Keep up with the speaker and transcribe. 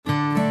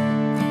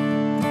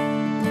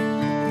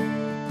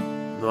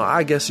Well,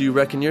 I guess you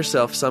reckon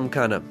yourself some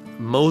kind of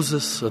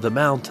Moses of the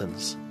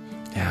mountains.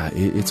 Yeah,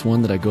 it's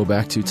one that I go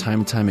back to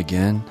time and time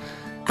again.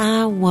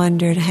 I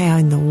wondered how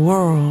in the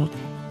world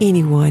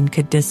anyone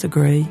could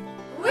disagree.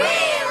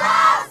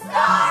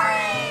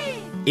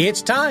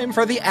 It's time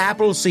for the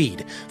Apple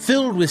Seed,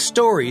 filled with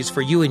stories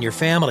for you and your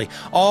family.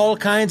 All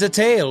kinds of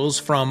tales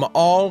from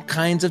all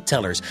kinds of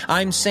tellers.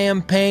 I'm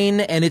Sam Payne,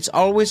 and it's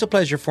always a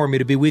pleasure for me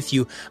to be with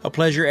you. A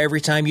pleasure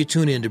every time you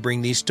tune in to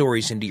bring these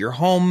stories into your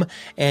home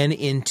and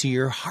into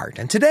your heart.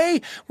 And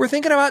today, we're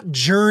thinking about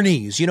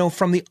journeys,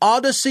 from the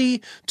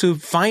Odyssey to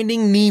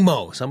Finding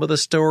Nemo. Some of the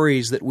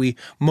stories that we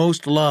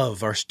most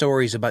love are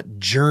stories about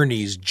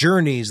journeys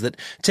that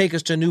take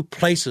us to new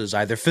places,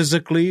 either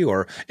physically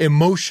or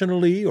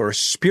emotionally or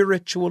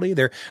spiritually.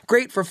 They're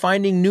great for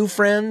finding new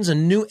friends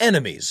and new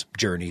enemies,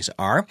 journeys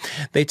are.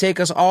 They take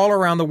us all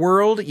around the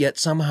world, yet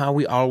somehow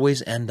we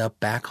always end up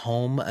back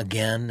home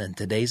again. And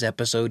today's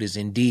episode is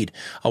indeed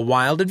a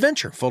wild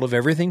adventure, full of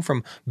everything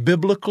from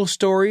biblical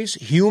stories,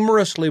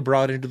 humorously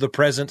brought into the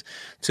present,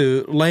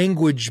 to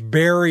language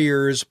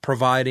barriers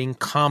providing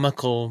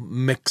comical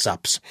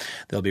mix-ups.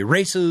 There'll be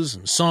races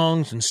and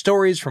songs and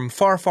stories from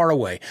far, far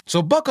away.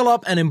 So buckle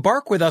up and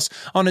embark with us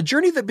on a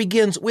journey that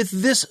begins with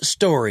this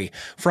story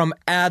from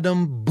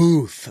Adam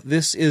Booth.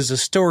 This is a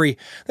story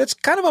that's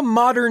kind of a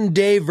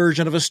modern-day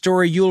version of a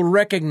story you'll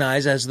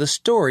recognize as the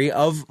story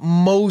of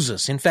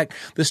Moses. In fact,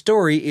 the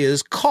story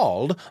is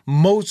called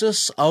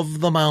Moses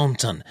of the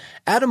Mountain.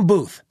 Adam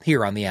Booth,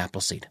 here on the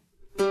Appleseed.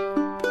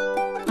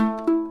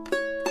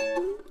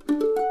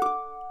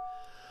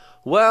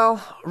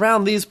 Well,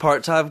 around these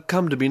parts I've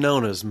come to be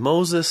known as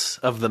Moses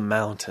of the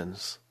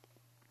Mountains.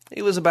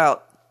 It was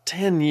about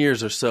 10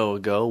 years or so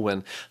ago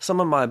when some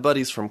of my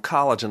buddies from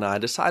college and I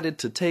decided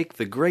to take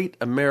the great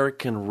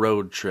American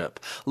road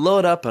trip,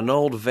 load up an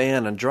old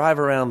van and drive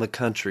around the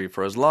country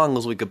for as long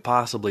as we could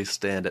possibly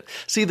stand it,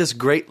 see this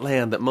great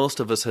land that most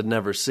of us had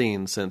never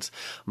seen since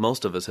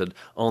most of us had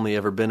only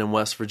ever been in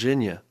West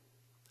Virginia.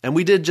 And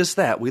we did just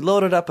that. We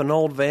loaded up an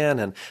old van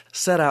and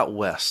set out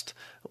west,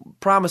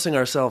 promising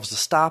ourselves to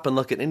stop and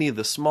look at any of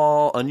the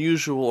small,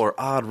 unusual, or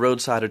odd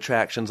roadside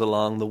attractions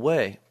along the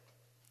way.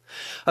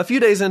 A few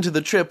days into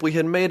the trip, we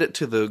had made it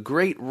to the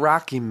Great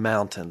Rocky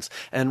Mountains,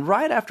 and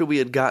right after we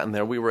had gotten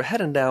there, we were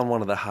heading down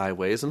one of the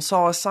highways and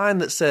saw a sign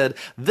that said,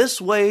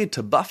 "This way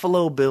to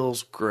Buffalo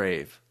Bill's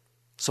grave."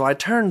 So I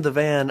turned the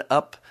van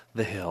up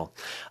the hill,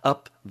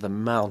 up the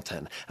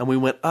mountain, and we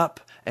went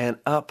up and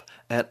up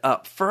and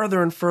up,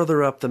 further and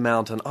further up the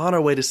mountain, on our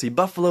way to see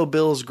Buffalo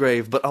Bill's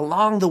grave, but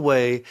along the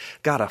way,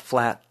 got a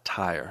flat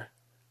tire.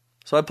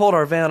 So I pulled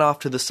our van off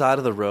to the side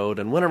of the road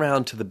and went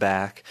around to the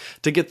back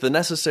to get the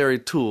necessary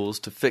tools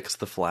to fix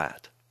the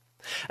flat.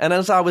 And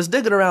as I was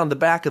digging around the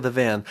back of the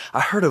van, I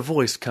heard a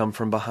voice come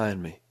from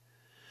behind me.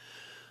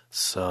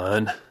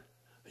 "Son,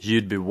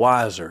 you'd be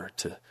wiser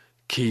to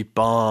keep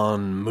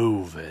on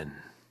moving."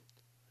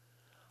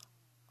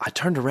 I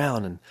turned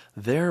around, and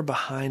there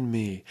behind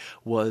me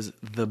was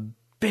the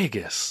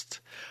biggest,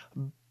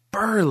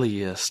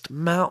 burliest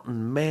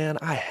mountain man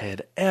I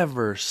had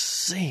ever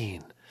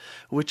seen,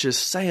 which is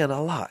saying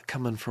a lot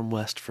coming from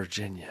West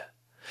Virginia.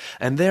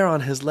 And there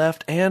on his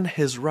left and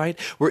his right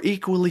were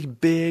equally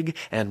big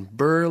and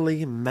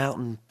burly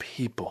mountain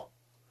people.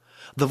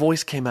 The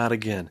voice came out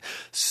again.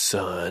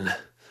 "Son,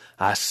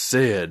 I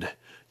said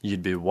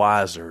you'd be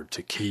wiser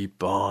to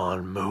keep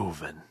on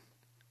moving."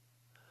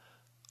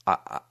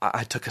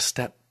 I took a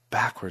step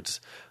backwards.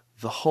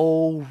 The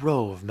whole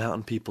row of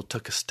mountain people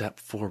took a step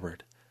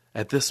forward.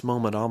 At this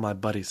moment, all my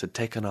buddies had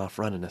taken off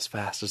running as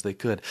fast as they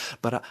could,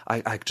 but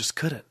I just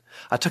couldn't.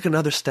 I took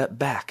another step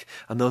back,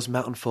 and those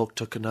mountain folk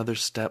took another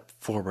step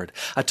forward.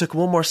 I took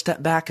one more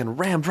step back and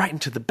rammed right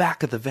into the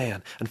back of the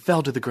van and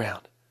fell to the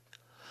ground.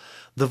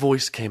 The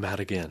voice came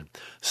out again.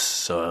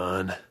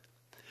 "Son,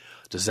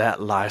 does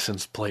that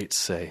license plate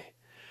say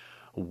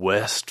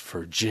West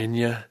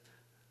Virginia?"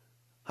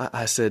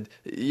 I said,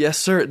 "Yes,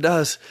 sir, it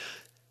does."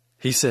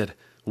 He said,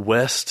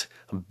 "West,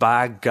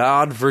 by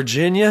God,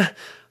 Virginia?"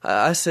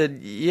 I said,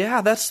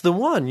 "Yeah, that's the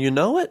one. You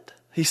know it?"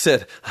 He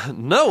said,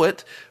 "Know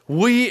it?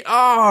 We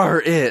are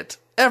it.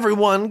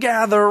 Everyone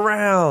gather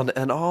around."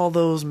 And all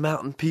those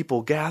mountain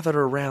people gathered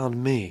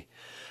around me.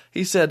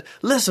 He said,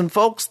 "Listen,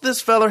 folks,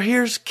 this feller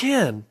here's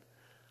Ken."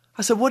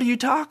 I said, "What are you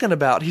talking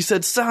about?" He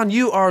said, "Son,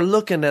 you are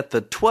looking at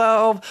the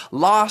 12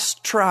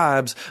 lost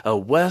tribes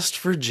of West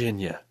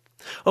Virginia.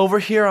 Over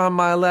here on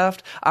my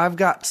left, I've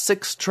got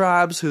 6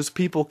 tribes whose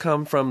people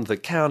come from the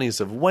counties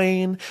of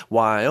Wayne,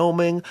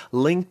 Wyoming,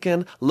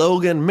 Lincoln,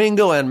 Logan,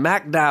 Mingo, and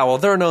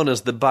McDowell. They're known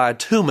as the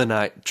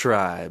Bitumenite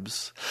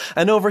tribes.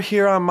 And over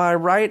here on my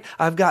right,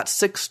 I've got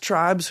 6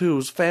 tribes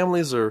whose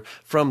families are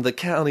from the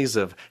counties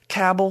of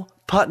Cabell,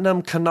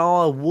 Putnam,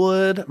 Kanawha,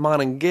 Wood,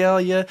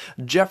 Monongalia,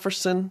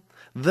 Jefferson.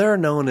 They're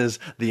known as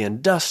the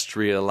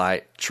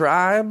Industrialite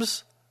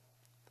tribes."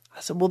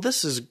 I said, "Well,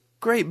 this is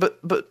great, but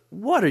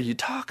what are you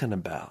talking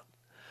about?"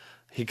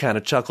 He kind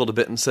of chuckled a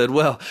bit and said,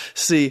 "Well,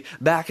 see,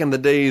 back in the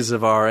days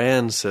of our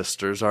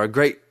ancestors, our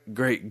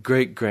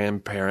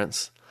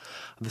great-great-great-grandparents,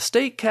 The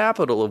state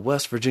capital of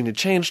West Virginia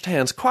changed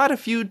hands quite a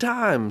few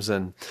times,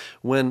 and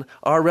when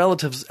our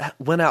relatives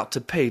went out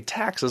to pay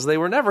taxes, they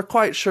were never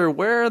quite sure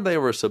where they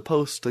were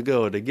supposed to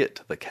go to get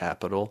to the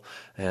capital,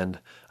 and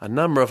a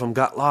number of them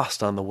got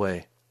lost on the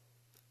way.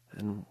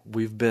 And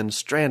we've been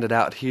stranded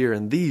out here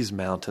in these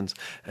mountains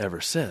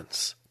ever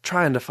since,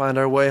 trying to find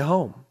our way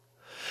home.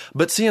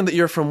 But seeing that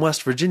you're from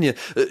West Virginia,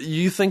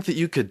 you think that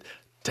you could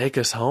take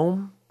us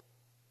home?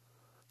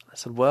 I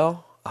said,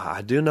 well,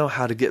 I do know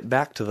how to get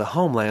back to the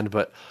homeland,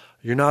 but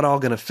you're not all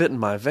going to fit in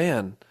my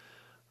van.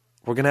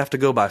 We're going to have to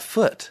go by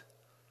foot.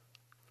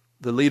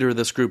 The leader of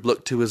this group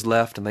looked to his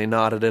left, and they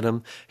nodded at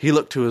him. He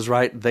looked to his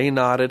right, they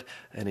nodded,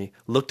 and he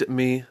looked at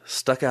me,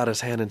 stuck out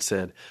his hand, and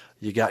said,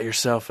 "You got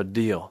yourself a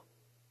deal."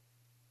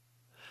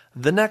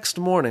 The next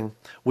morning,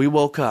 we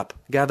woke up,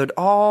 gathered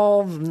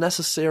all the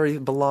necessary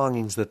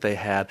belongings that they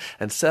had,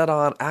 and set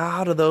on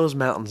out of those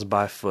mountains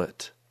by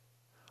foot.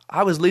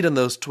 I was leading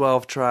those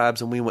 12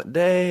 tribes, and we went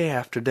day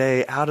after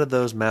day out of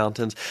those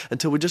mountains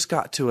until we just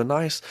got to a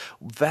nice,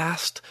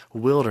 vast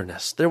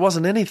wilderness. There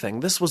wasn't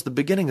anything. This was the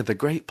beginning of the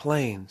Great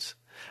Plains.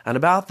 And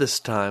about this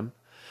time,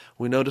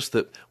 we noticed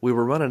that we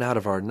were running out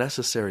of our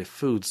necessary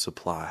food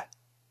supply.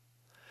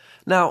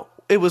 Now,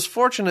 it was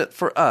fortunate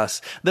for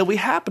us that we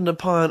happened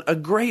upon a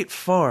great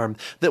farm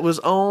that was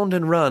owned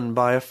and run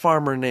by a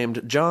farmer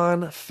named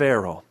John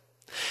Farrell.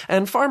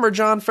 And Farmer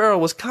John Farrell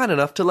was kind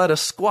enough to let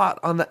us squat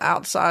on the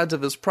outsides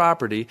of his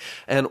property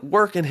and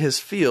work in his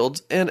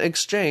fields in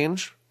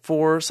exchange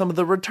for some of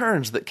the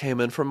returns that came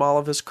in from all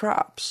of his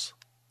crops.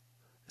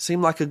 It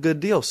seemed like a good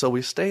deal, so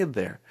we stayed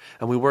there,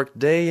 and we worked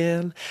day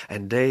in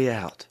and day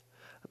out.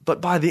 But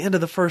by the end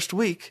of the first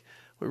week,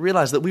 we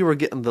realized that we were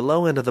getting the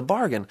low end of the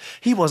bargain.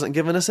 He wasn't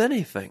giving us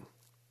anything.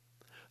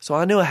 So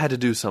I knew I had to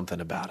do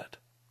something about it.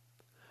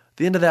 At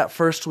the end of that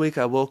first week,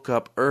 I woke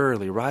up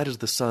early, right as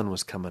the sun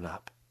was coming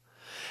up.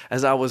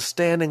 As I was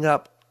standing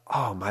up,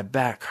 my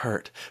back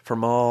hurt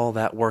from all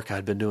that work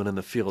I'd been doing in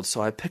the field.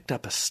 So I picked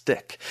up a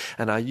stick,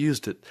 and I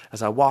used it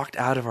as I walked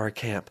out of our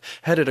camp,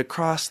 headed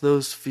across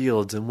those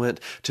fields, and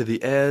went to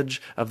the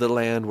edge of the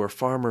land where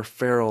Farmer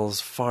Farrell's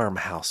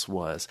farmhouse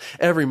was.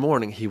 Every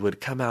morning he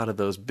would come out of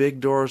those big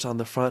doors on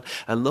the front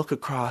and look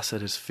across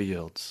at his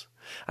fields.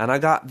 And I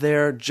got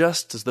there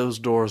just as those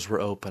doors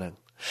were opening.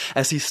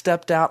 As he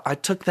stepped out, I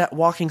took that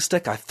walking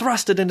stick, I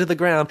thrust it into the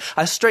ground,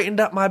 I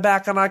straightened up my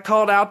back, and I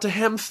called out to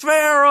him,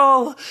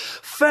 "Farrell!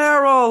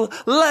 Farrell,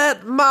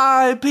 let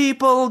my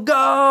people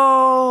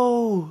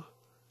go!"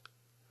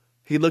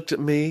 He looked at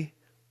me,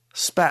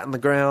 spat in the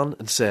ground,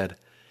 and said,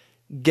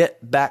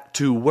 "Get back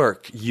to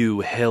work,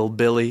 you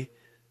hillbilly."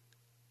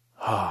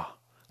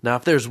 Now,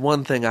 if there's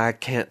one thing I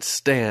can't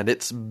stand,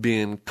 it's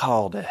being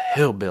called a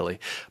hillbilly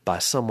by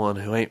someone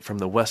who ain't from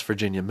the West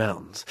Virginia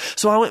mountains.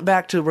 So I went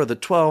back to where the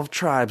 12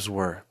 tribes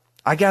were.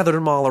 I gathered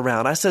them all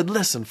around. I said,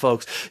 "Listen,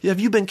 folks, have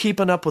you been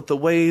keeping up with the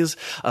ways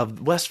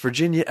of West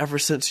Virginia ever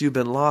since you've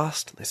been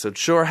lost?" They said,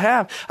 "Sure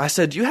have." I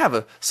said, "Do you have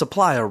a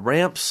supply of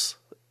ramps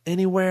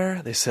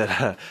anywhere?" They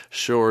said,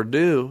 "Sure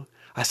do."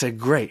 I said,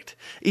 "Great.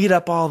 Eat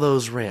up all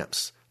those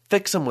ramps.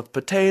 Fix them with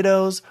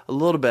potatoes, a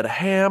little bit of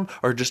ham,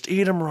 or just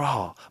eat them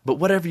raw. But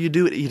whatever you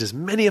do, eat as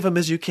many of them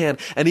as you can,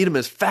 and eat them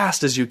as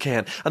fast as you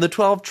can." And the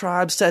 12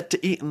 tribes set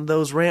to eating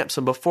those ramps,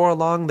 and before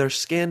long their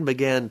skin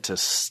began to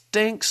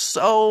stink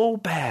so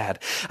bad.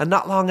 And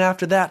not long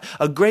after that,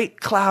 a great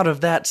cloud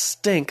of that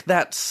stink,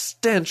 that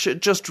stench, it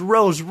just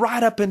rose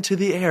right up into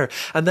the air,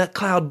 and that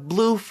cloud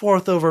blew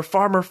forth over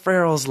Farmer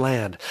Farrell's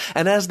land.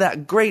 And as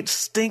that great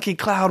stinky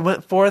cloud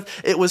went forth,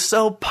 it was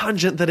so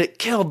pungent that it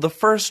killed the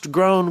first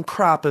grown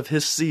crop of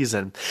his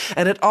season,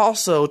 and it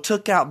also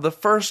took out the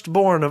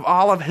firstborn of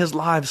all of his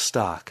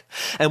livestock.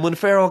 And when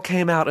Farrell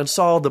came out and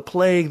saw the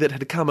plague that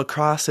had come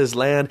across his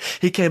land,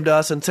 he came to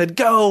us and said,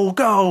 "Go,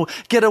 go,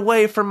 get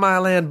away from my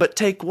land, but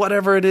take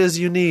whatever it is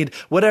you need.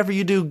 Whatever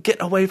you do,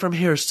 get away from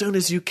here as soon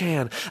as you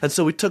can." And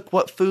so we took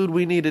what food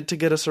we needed to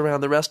get us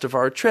around the rest of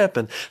our trip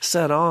and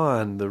set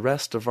on the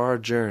rest of our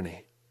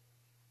journey.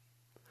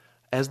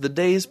 As the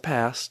days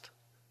passed,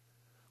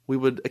 we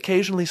would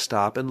occasionally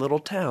stop in little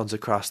towns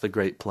across the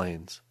Great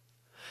Plains.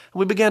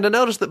 We began to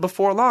notice that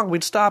before long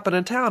we'd stop in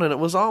a town, and it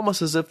was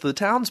almost as if the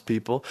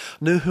townspeople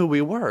knew who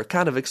we were,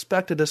 kind of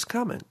expected us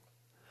coming.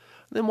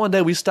 Then one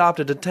day we stopped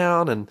at a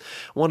town, and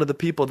one of the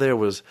people there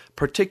was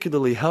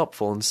particularly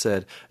helpful and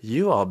said,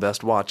 "You all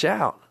best watch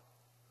out."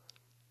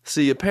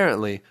 See,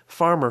 apparently,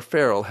 Farmer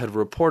Farrell had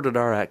reported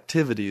our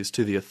activities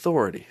to the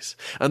authorities,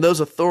 and those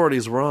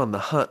authorities were on the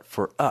hunt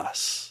for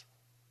us.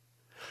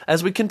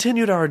 As we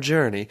continued our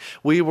journey,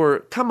 we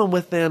were coming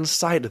within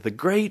sight of the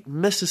great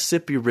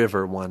Mississippi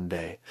River one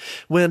day,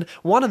 when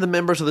one of the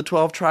members of the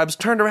 12 tribes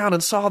turned around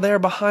and saw there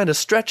behind us,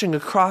 stretching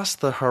across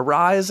the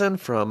horizon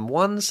from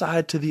one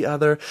side to the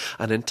other,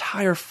 an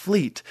entire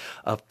fleet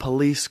of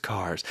police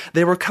cars.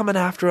 They were coming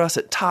after us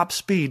at top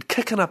speed,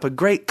 kicking up a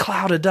great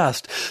cloud of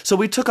dust. So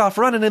we took off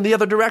running in the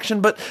other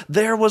direction, but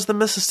there was the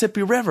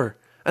Mississippi River,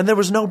 and there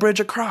was no bridge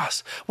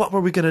across. What were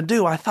we going to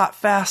do? I thought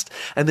fast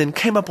and then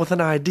came up with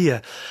an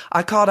idea.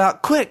 I called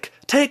out, "Quick,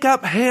 take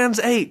up hands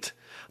 8.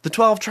 The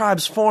 12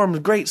 tribes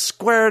formed great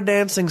square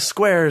dancing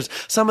squares.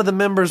 Some of the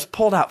members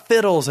pulled out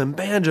fiddles and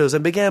banjos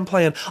and began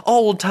playing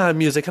old-time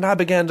music, and I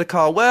began to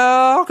call,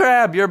 "Well,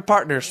 grab your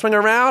partner, swing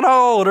around,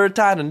 hold her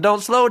tight, and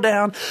don't slow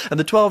down." And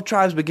the 12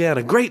 tribes began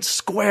a great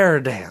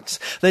square dance.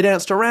 They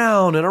danced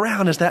around and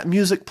around as that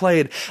music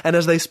played, and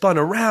as they spun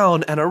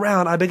around and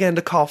around, I began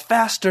to call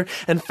faster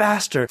and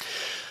faster.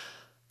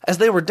 As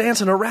they were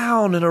dancing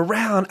around and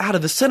around, out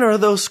of the center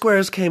of those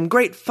squares came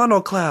great funnel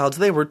clouds.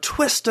 They were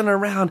twisting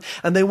around,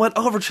 and they went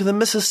over to the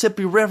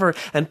Mississippi River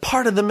and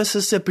parted the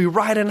Mississippi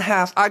right in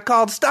half. I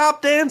called,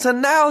 "Stop dancing,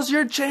 now's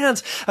your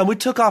chance." And we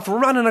took off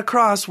running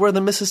across where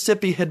the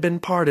Mississippi had been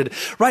parted.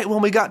 Right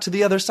when we got to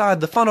the other side,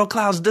 the funnel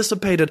clouds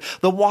dissipated,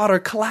 the water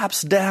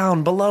collapsed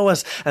down below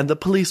us, and the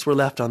police were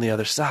left on the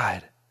other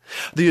side.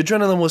 The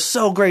adrenaline was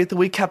so great that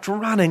we kept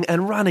running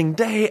and running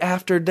day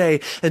after day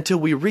until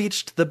we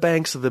reached the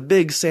banks of the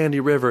big sandy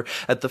river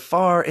at the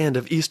far end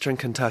of eastern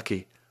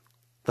Kentucky.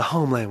 The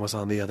homeland was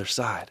on the other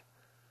side.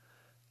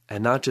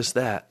 And not just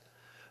that,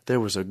 there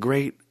was a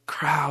great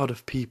crowd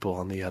of people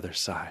on the other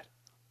side.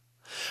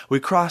 We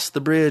crossed the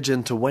bridge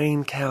into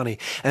Wayne County,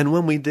 and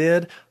when we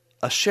did,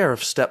 a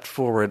sheriff stepped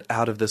forward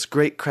out of this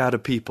great crowd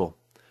of people,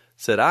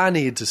 said, "I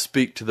need to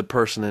speak to the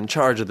person in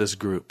charge of this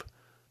group."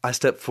 I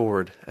stepped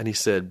forward, and he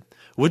said,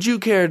 "Would you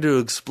care to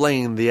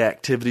explain the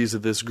activities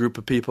of this group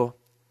of people?"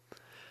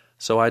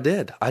 So I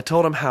did. I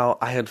told him how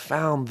I had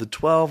found the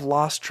 12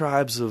 lost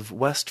tribes of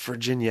West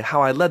Virginia,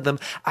 how I led them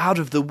out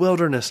of the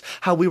wilderness,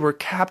 how we were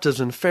captives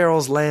in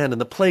Pharaoh's land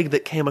and the plague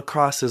that came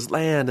across his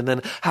land, and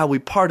then how we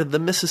parted the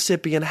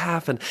Mississippi in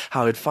half, and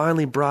how I had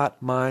finally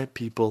brought my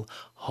people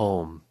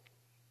home.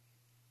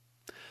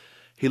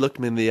 He looked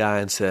me in the eye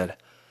and said,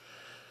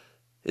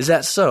 "Is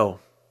that so?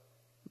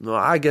 Well,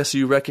 I guess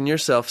you reckon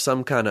yourself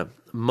some kind of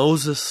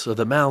Moses of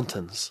the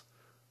mountains."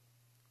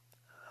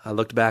 I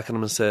looked back at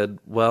him and said,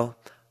 "Well,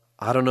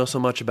 I don't know so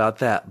much about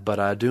that, but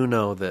I do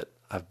know that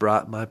I've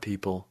brought my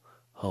people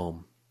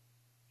home."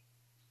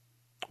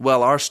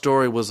 Well, our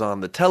story was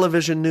on the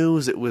television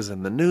news, it was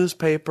in the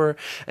newspaper,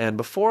 and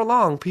before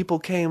long people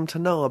came to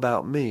know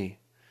about me.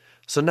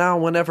 So now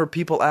whenever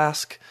people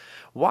ask,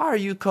 "Why are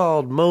you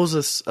called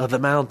Moses of the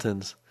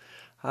mountains?"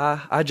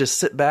 I just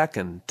sit back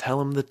and tell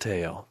them the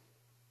tale.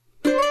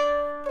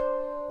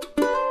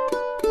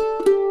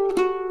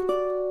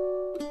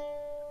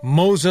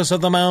 Moses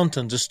of the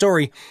Mountains, a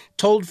story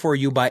told for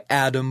you by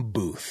Adam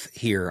Booth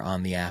here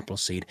on the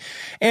Appleseed.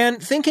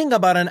 And thinking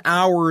about an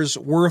hour's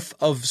worth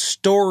of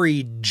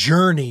story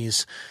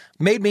journeys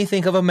made me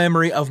think of a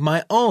memory of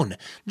my own.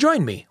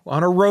 Join me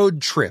on a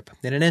road trip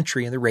in an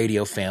entry in the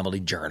Radio Family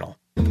Journal.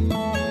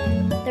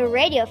 The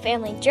Radio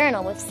Family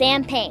Journal with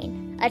Sam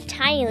Payne, a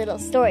tiny little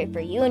story for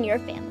you and your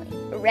family,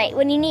 right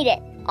when you need it,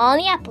 on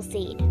the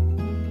Appleseed.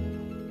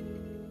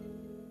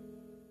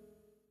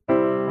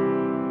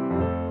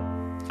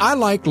 I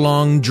like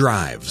long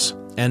drives,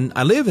 and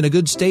I live in a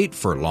good state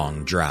for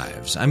long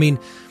drives. I mean,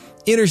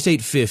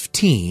 Interstate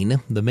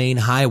 15, the main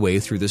highway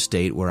through the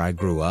state where I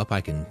grew up,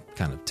 I can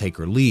kind of take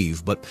or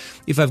leave. But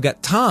if I've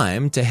got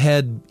time to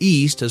head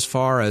east as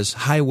far as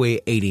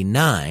Highway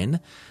 89,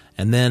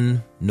 and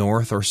then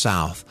north or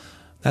south,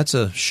 that's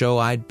a show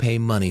I'd pay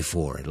money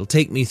for. It'll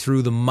take me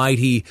through the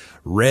mighty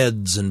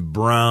reds and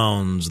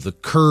browns, the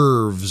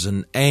curves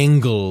and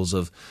angles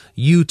of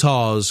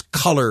Utah's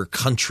color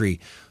country,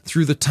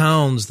 through the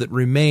towns that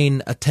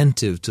remain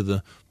attentive to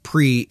the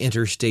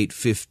pre-Interstate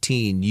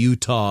 15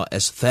 Utah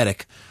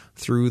aesthetic,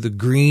 through the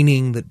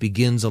greening that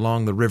begins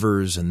along the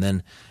rivers and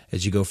then,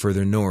 as you go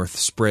further north,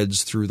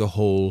 spreads through the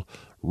whole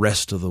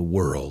rest of the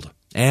world.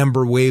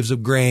 Amber waves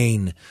of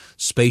grain,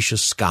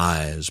 spacious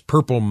skies,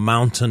 purple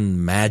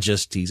mountain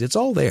majesties, it's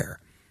all there.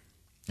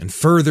 And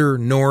further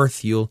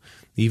north, you'll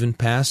even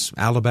pass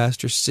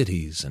alabaster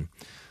cities. And,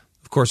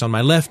 of course, on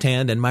my left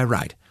hand and my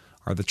right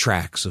are the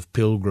tracks of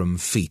pilgrim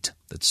feet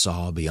that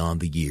saw beyond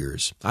the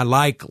years. I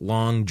like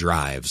long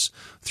drives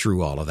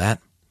through all of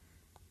that.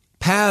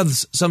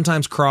 Paths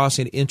sometimes cross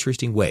in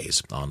interesting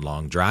ways on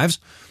long drives.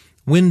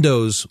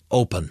 Windows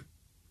open.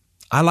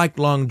 I like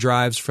long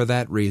drives for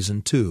that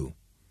reason, too.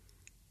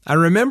 I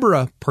remember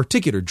a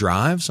particular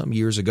drive some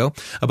years ago,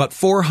 about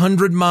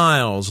 400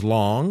 miles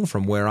long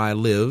from where I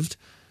lived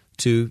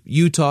to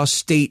Utah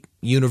State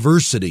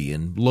University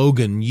in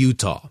Logan,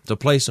 Utah, to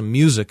play some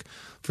music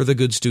for the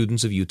good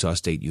students of Utah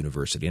State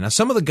University. Now,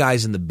 some of the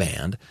guys in the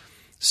band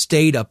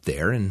stayed up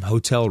there in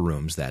hotel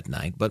rooms that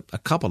night, but a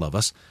couple of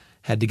us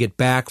had to get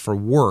back for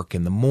work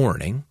in the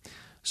morning,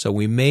 so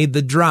we made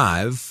the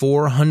drive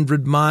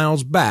 400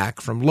 miles back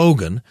from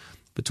Logan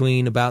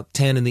between about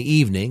 10 in the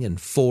evening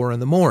and 4 in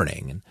the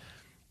morning. And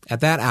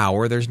at that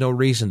hour, there's no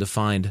reason to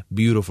find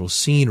beautiful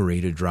scenery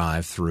to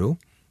drive through.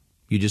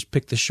 You just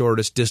pick the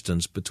shortest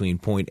distance between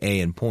point A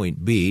and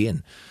point B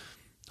and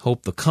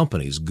hope the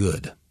company's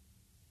good.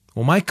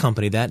 Well, my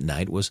company that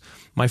night was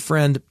my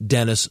friend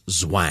Dennis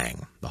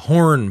Zwang, the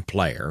horn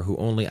player who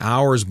only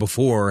hours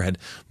before had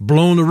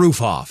blown the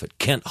roof off at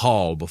Kent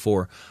Hall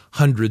before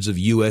hundreds of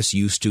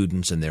USU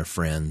students and their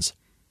friends.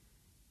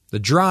 The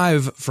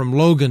drive from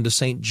Logan to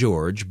St.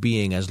 George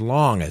being as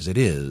long as it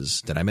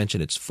is, did I mention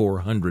it's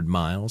 400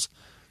 miles?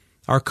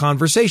 Our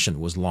conversation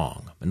was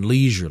long and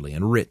leisurely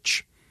and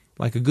rich,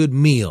 like a good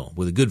meal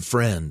with a good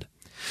friend.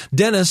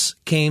 Dennis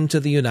came to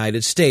the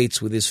United States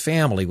with his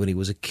family when he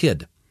was a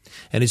kid,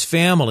 and his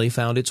family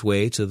found its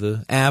way to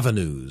the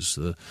avenues,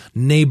 the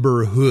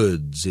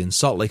neighborhoods in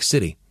Salt Lake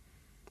City.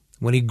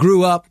 When he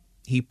grew up,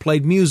 he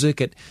played music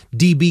at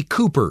D.B.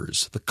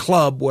 Cooper's, the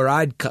club where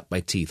I'd cut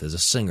my teeth as a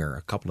singer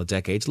a couple of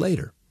decades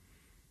later.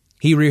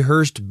 He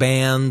rehearsed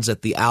bands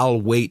at the Al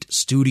Waite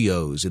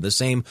Studios in the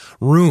same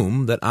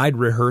room that I'd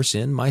rehearse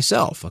in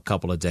myself a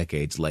couple of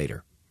decades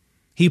later.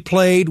 He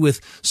played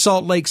with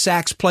Salt Lake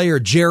sax player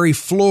Jerry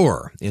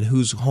Floor, in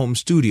whose home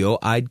studio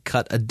I'd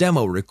cut a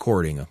demo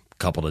recording a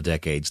couple of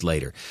decades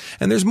later.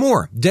 And there's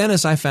more.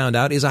 Dennis, I found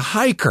out, is a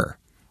hiker,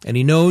 and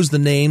he knows the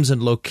names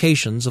and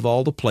locations of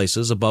all the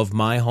places above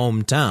my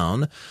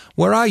hometown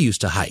where I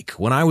used to hike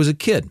when I was a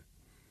kid.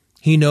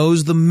 He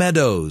knows the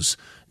meadows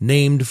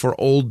named for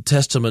Old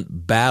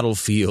Testament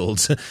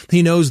battlefields.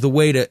 He knows the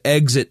way to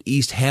exit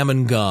East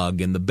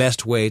Hammongog and the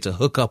best way to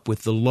hook up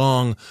with the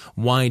long,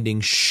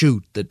 winding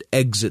chute that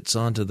exits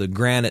onto the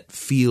granite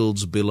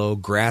fields below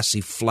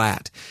Grassy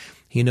Flat.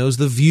 He knows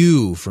the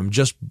view from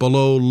just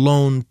below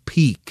Lone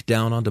Peak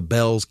down onto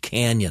Bell's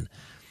Canyon.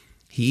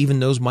 He even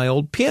knows my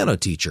old piano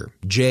teacher,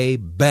 Jay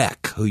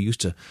Beck, who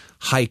used to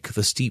hike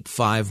the steep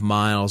 5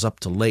 miles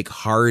up to Lake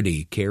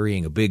Hardy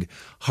carrying a big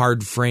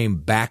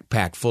hard-frame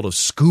backpack full of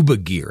scuba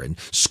gear and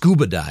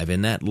scuba dive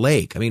in that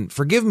lake. I mean,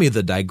 forgive me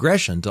the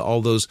digression to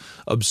all those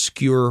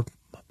obscure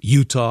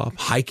Utah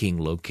hiking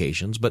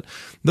locations, but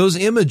those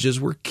images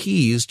were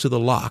keys to the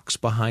locks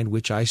behind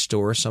which I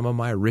store some of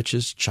my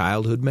richest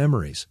childhood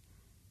memories.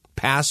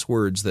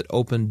 Passwords that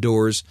opened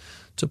doors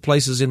to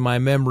places in my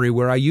memory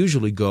where I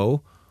usually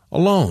go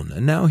alone.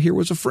 And now here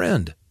was a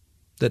friend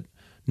that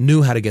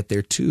knew how to get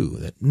there too,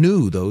 that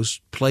knew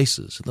those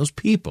places and those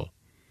people.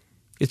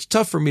 It's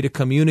tough for me to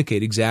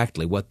communicate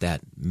exactly what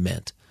that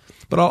meant,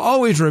 but I'll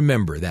always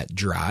remember that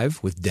drive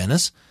with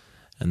Dennis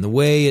and the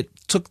way it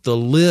took the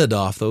lid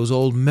off those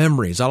old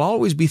memories. I'll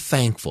always be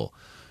thankful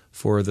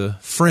for the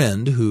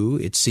friend who,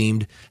 it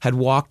seemed, had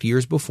walked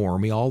years before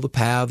me all the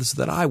paths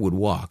that I would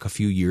walk a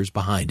few years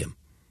behind him.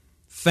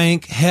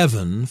 Thank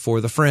heaven for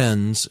the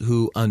friends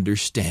who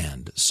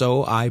understand.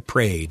 So I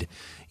prayed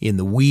in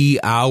the wee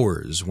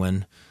hours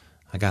when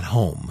I got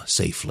home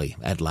safely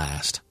at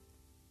last.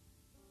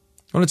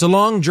 Well, it's a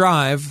long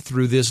drive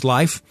through this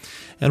life,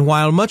 and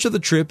while much of the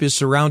trip is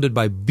surrounded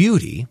by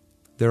beauty,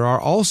 there are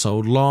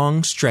also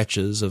long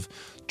stretches of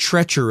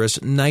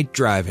treacherous night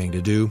driving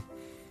to do.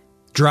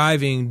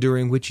 Driving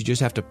during which you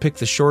just have to pick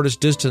the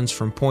shortest distance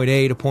from point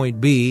A to point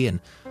B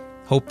and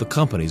hope the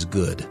company's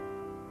good.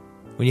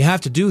 When you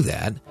have to do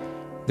that,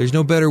 there's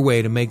no better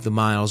way to make the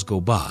miles go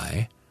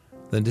by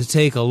than to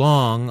take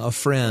along a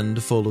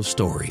friend full of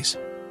stories.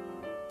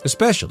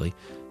 Especially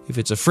if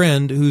it's a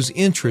friend who's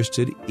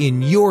interested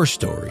in your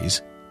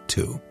stories,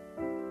 too.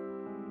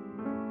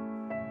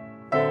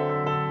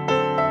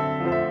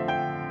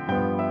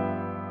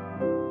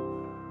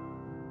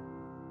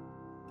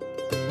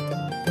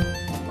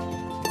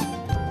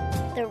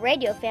 The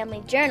Radio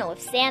Family Journal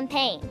with Sam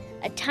Payne.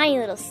 A tiny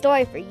little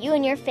story for you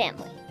and your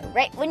family.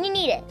 Right when you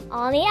need it,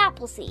 on the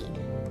Appleseed.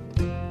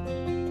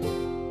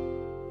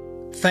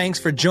 Thanks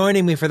for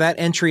joining me for that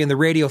entry in the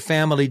Radio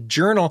Family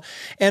Journal,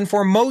 and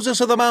for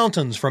Moses of the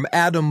Mountains from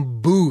Adam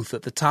Booth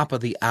at the top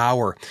of the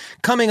hour.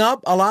 Coming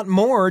up, a lot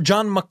more.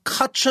 John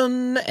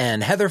McCutcheon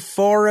and Heather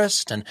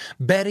Forrest and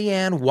Betty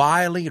Ann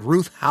Wylie,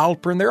 Ruth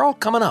Halpern, they're all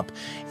coming up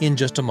in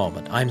just a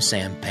moment. I'm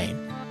Sam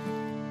Payne.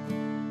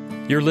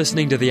 You're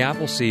listening to The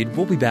Appleseed.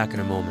 We'll be back in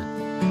a moment.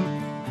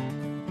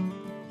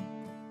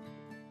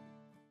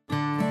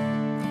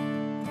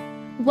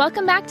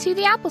 Welcome back to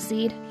The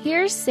Appleseed.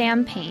 Here's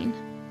Sam Payne.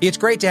 It's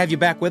great to have you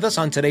back with us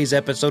on today's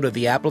episode of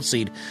The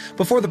Appleseed.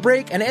 Before the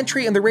break, an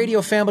entry in the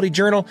Radio Family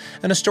Journal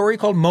and a story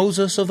called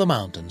Moses of the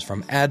Mountains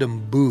from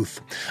Adam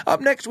Booth.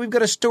 Up next, we've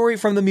got a story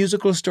from the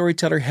musical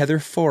storyteller Heather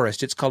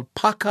Forrest. It's called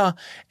Paca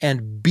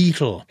and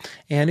Beetle,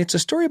 and it's a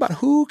story about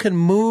who can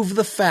move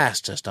the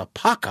fastest, a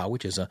paca,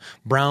 which is a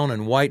brown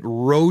and white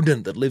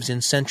rodent that lives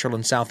in Central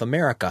and South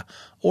America,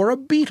 or a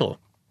beetle.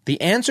 The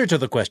answer to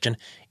the question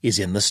is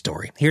in the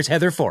story. Here's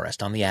Heather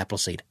Forrest on The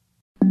Appleseed.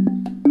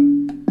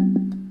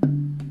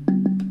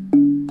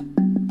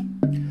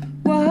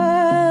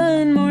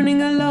 One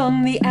morning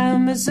along the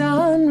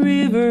Amazon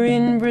River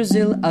in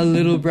Brazil, a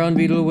little brown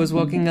beetle was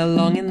walking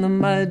along in the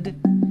mud.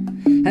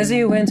 As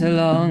he went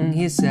along,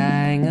 he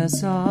sang a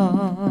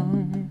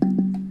song.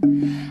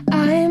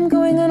 I'm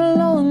going on a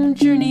long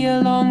journey, a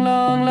long,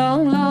 long,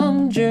 long,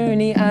 long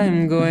journey.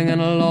 I'm going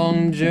on a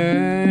long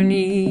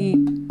journey.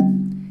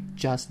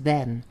 Just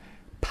then,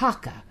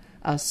 Paca,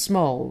 a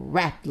small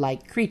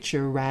rat-like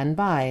creature, ran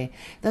by.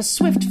 The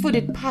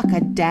swift-footed Paca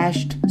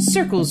dashed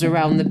circles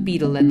around the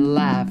beetle and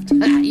laughed.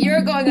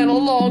 You're going on a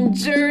long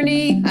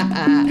journey?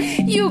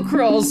 You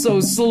crawl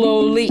so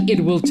slowly,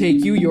 it will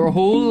take you your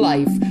whole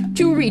life.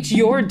 to reach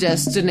your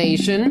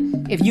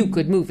destination. If you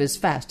could move as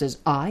fast as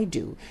I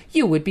do,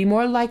 you would be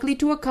more likely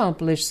to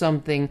accomplish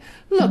something.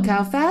 Look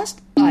how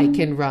fast I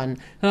can run.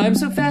 I'm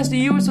so fast,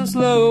 you're so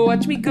slow.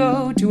 Watch me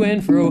go to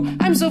and fro.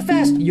 I'm so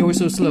fast, you're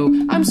so slow.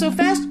 I'm so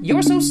fast,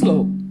 you're so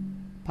slow.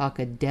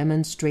 Paca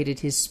demonstrated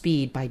his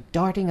speed by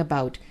darting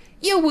about.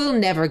 You will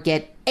never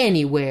get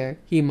anywhere,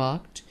 he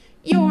mocked.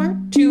 You're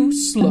too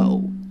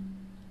slow.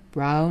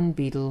 Brown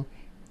Beetle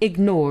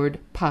ignored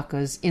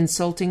Paca's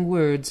insulting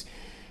words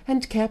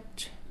and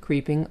kept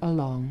creeping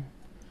along.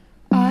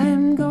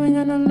 I'm going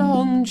on a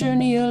long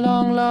journey, a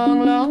long,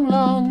 long, long,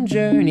 long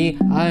journey.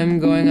 I'm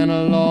going on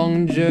a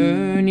long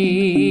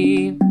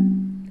journey.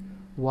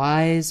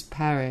 Wise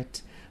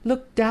Parrot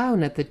looked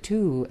down at the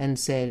two and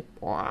said,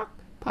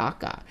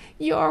 Paca,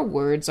 your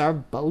words are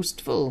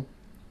boastful,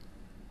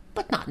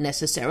 but not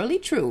necessarily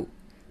true.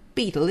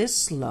 Beetle is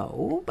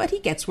slow, but he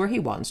gets where he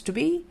wants to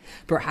be.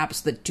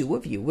 Perhaps the two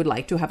of you would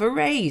like to have a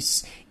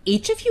race.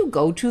 Each of you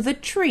go to the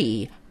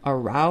tree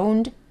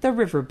around the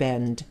river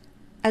bend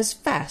as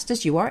fast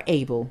as you are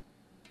able.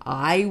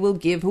 I will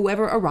give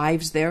whoever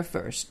arrives there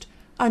first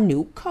a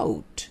new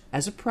coat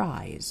as a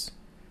prize.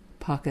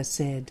 Paca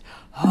said,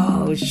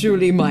 Oh,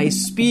 surely my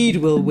speed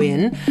will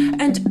win,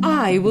 and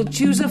I will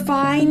choose a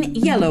fine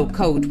yellow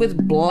coat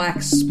with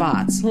black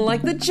spots,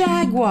 like the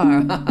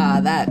jaguar.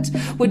 That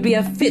would be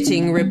a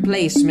fitting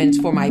replacement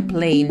for my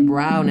plain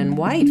brown and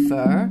white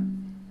fur.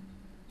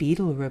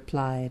 Beetle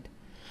replied,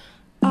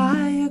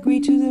 I agree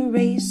to the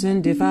race,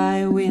 and if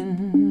I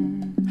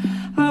win,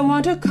 I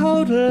want a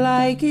coat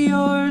like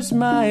yours,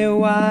 my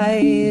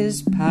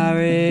wise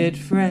parrot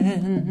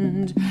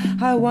friend.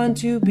 I want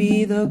to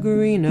be the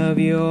green of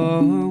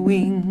your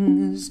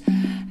wings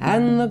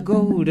and the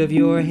gold of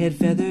your head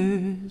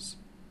feathers.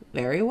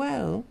 Very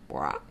well,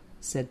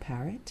 said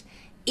Parrot.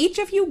 Each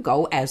of you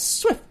go as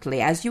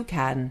swiftly as you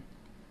can.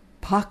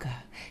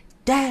 Paca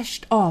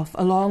dashed off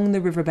along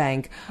the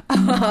riverbank.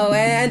 Oh,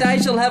 and I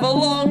shall have a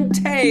long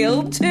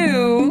tail,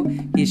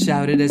 too, he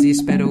shouted as he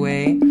sped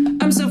away.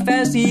 I'm so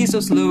fast, he's so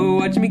slow,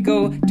 watch me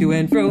go to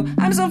and fro.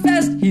 I'm so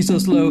fast, he's so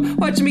slow,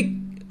 watch me...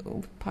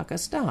 Paca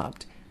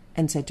stopped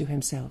and said to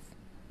himself,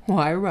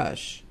 Why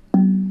rush?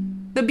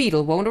 The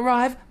beetle won't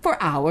arrive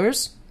for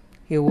hours.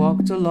 He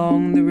walked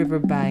along the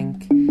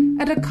riverbank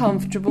at a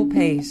comfortable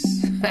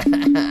pace.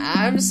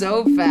 I'm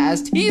so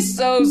fast, he's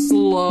so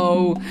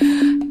slow.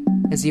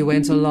 As he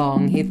went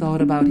along, he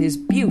thought about his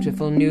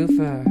beautiful new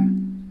fur.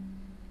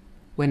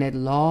 When at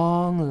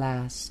long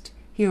last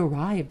he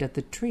arrived at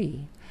the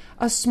tree,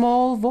 a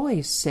small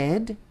voice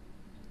said,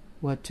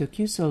 What took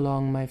you so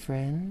long, my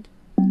friend?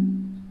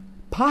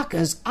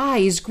 Paca's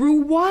eyes grew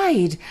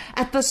wide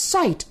at the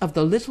sight of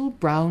the little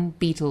brown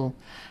beetle.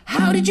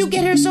 How did you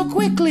get here so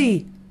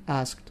quickly?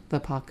 Asked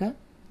the Paca.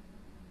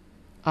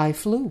 I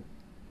flew,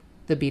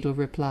 the beetle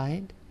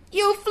replied.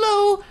 You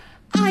flew?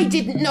 I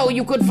didn't know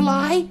you could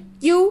fly.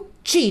 You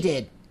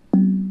cheated.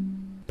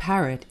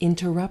 Parrot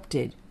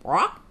interrupted.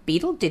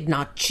 Beetle did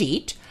not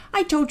cheat.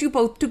 I told you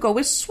both to go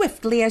as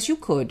swiftly as you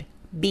could.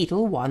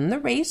 Beetle won the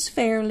race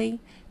fairly.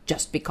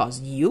 Just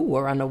because you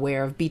were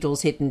unaware of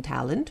Beetle's hidden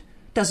talent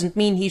doesn't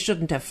mean he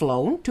shouldn't have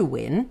flown to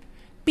win.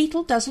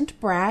 Beetle doesn't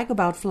brag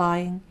about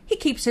flying. He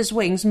keeps his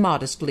wings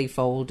modestly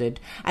folded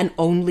and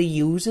only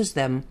uses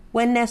them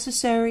when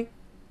necessary.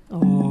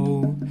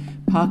 Oh,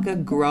 Paca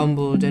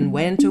grumbled and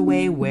went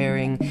away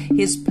wearing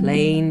his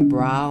plain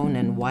brown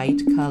and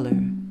white color.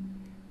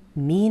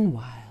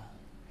 Meanwhile,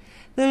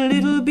 the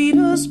little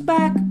beetle's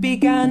back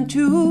began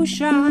to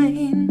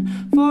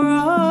shine for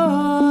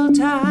all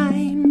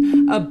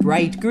time, a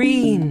bright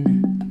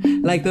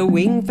green, like the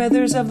wing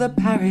feathers of the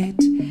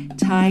parrot,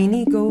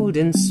 tiny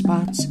golden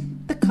spots,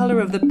 the color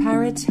of the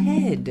parrot's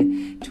head,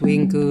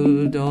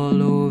 twinkled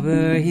all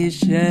over his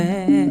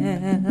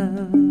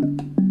shell.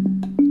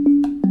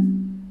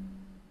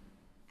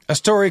 A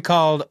story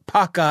called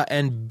Paca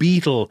and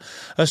Beetle,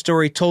 a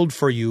story told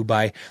for you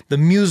by the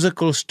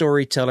musical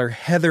storyteller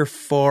Heather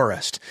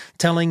Forrest,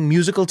 telling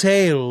musical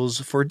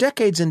tales for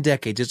decades and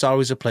decades. It's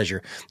always a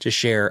pleasure to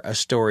share a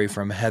story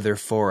from Heather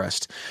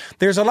Forrest.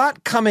 There's a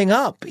lot coming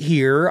up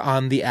here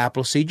on the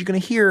Appleseed. You're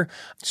going to hear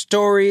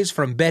stories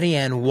from Betty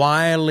Ann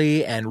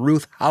Wylie and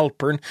Ruth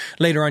Halpern.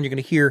 Later on, you're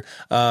going to hear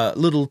a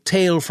little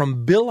tale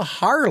from Bill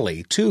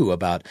Harley, too,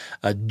 about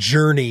a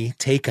journey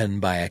taken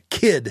by a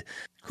kid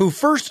who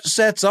first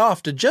sets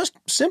off to just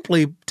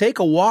simply take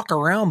a walk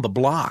around the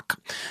block.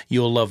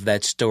 You'll love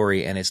that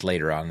story, and it's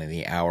later on in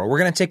the hour. We're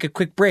going to take a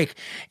quick break,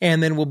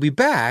 and then we'll be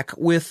back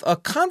with a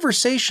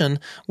conversation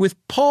with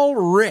Paul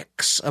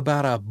Ricks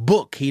about a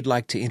book he'd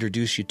like to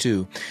introduce you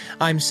to.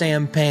 I'm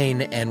Sam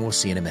Payne, and we'll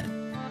see you in a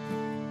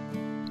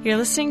minute. You're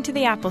listening to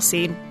The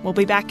Appleseed. We'll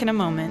be back in a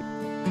moment.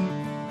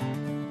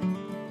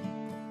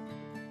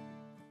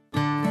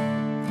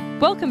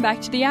 Welcome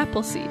back to The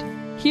Appleseed.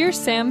 Here's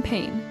Sam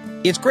Payne.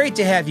 It's great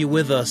to have you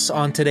with us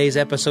on today's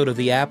episode of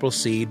The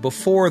Appleseed.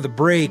 Before the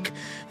break,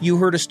 you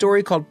heard a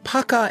story called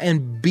Paca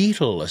and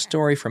Beetle, a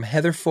story from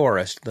Heather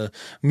Forrest, the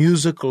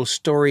musical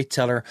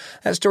storyteller.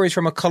 That story is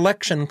from a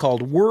collection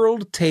called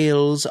World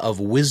Tales of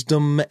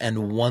Wisdom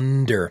and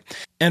Wonder.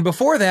 And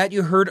before that,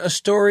 you heard a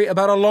story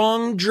about a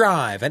long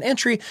drive, an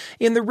entry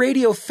in the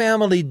Radio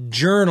Family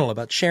Journal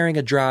about sharing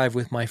a drive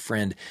with my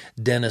friend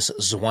Dennis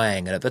Zwang.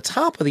 And at the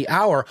top of the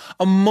hour,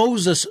 a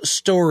Moses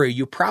story.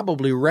 You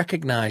probably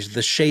recognized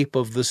the shape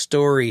of the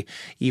story,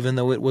 even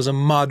though it was a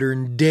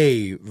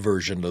modern-day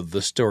version of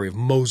the story of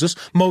Moses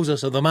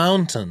of the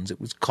Mountains,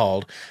 it was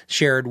called,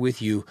 shared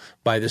with you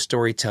by the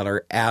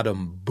storyteller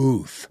Adam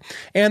Booth.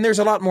 And there's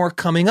a lot more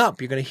coming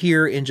up. You're going to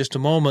hear in just a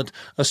moment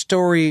a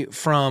story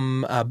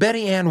from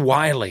Betty Ann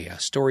Wylie, a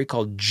story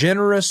called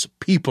Generous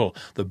People,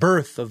 the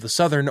birth of the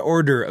Southern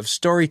Order of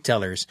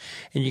Storytellers.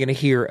 And you're going to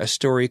hear a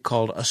story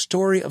called A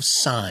Story of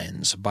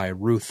Signs by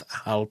Ruth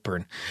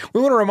Halpern.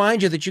 We want to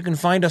remind you that you can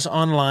find us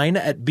online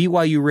at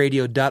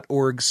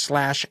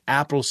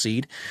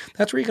byuradio.org/Appleseed.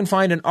 That's where you can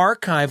find an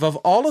archive of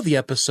all of the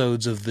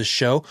episodes of the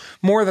show,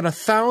 more than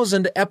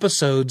 1,000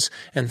 episodes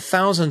and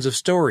thousands of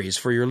stories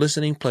for your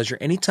listening pleasure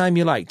anytime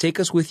you like. Take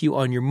us with you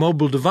on your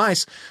mobile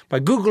device by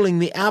Googling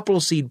the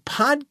Appleseed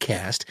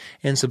podcast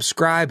and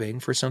subscribing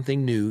for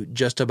something new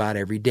just about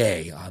every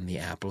day on the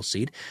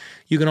Appleseed.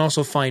 You can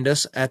also find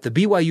us at the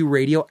BYU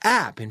Radio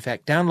app. In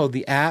fact, download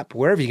the app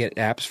wherever you get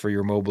apps for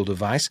your mobile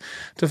device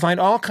to find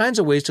all kinds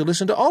of ways to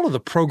listen to all of the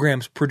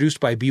programs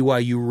produced by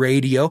BYU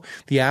Radio.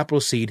 The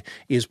Appleseed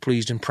is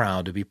pleased and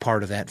proud to be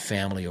part of that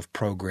family of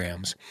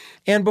programs.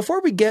 And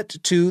before we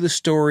get to the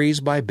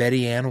stories by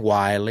Betty Ann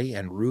Wylie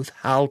and Ruth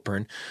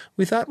Halpern,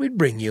 we thought we'd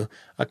bring you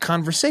a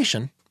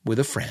conversation with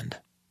a friend.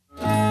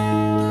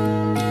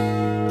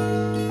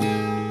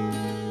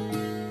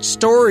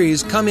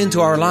 Stories come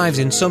into our lives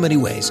in so many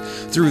ways,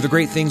 through the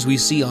great things we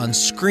see on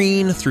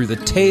screen, through the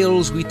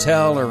tales we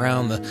tell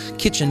around the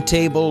kitchen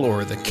table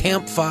or the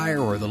campfire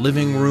or the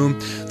living room,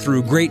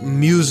 through great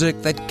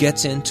music that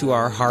gets into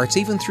our hearts,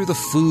 even through the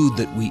food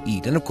that we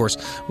eat. And of course,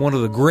 one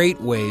of the great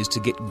ways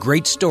to get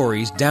great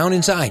stories down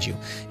inside you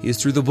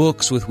is through the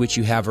books with which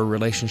you have a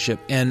relationship.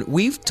 And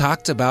we've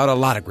talked about a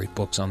lot of great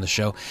books on the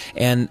show,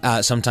 and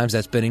sometimes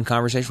that's been in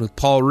conversation with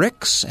Paul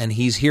Ricks, and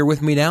he's here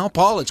with me now.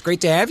 Paul, it's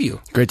great to have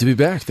you. Great to be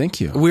back.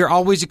 Thank you. We're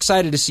always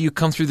excited to see you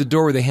come through the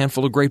door with a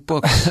handful of great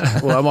books.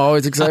 Well, I'm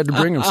always excited to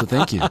bring them, so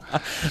thank you.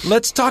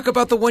 Let's talk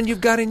about the one you've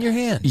got in your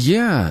hand.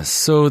 Yeah,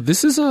 so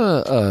this is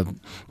a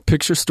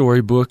picture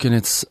storybook, and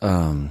it's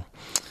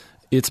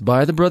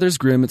by the Brothers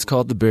Grimm. It's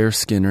called The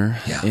Bearskinner,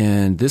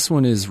 and this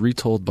one is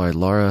retold by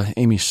Laura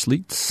Amy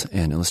Schlietz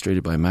and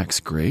illustrated by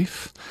Max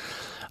Grafe.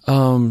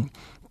 The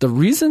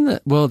reason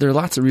that, well, there are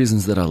lots of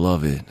reasons that I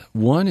love it.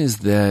 One is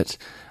that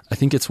I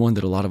think it's one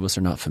that a lot of us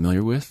are not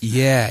familiar with.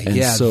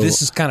 So,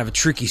 this is kind of a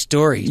tricky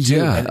story, too.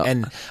 Yeah.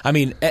 And I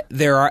mean,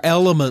 there are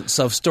elements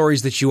of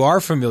stories that you are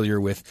familiar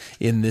with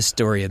in this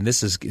story, and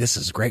this is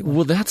a great one.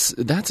 Well, that's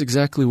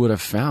exactly what I've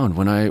found.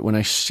 When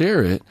I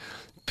share it,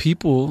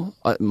 people,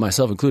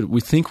 myself included,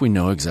 we think we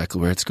know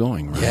exactly where it's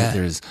going, right? Yeah.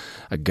 There's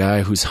a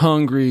guy who's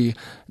hungry.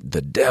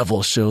 The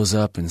devil shows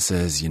up and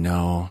says,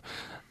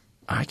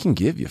 I can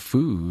give you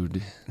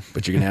food,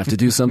 but you're going to have to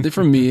do something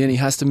for me. And he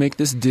has to make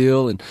this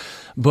deal. And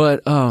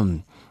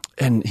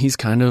he's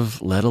kind of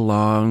led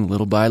along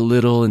little by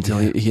little until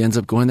he ends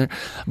up going there.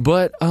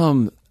 But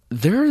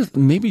there are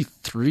maybe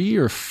 3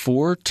 or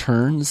 4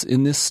 turns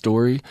in this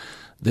story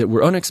that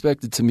were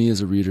unexpected to me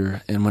as a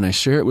reader. And when I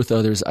share it with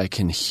others, I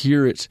can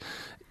hear it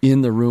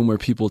in the room where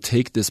people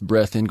take this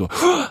breath in and go,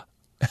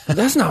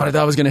 that's not what I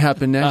thought was going to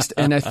happen next.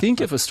 And I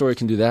think if a story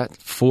can do that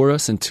for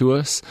us and to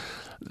us,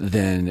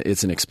 then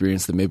it's an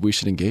experience that maybe we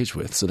should engage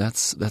with. So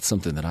that's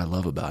something that I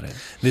love about it.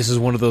 This is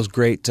one of those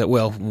great,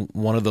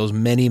 one of those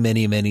many,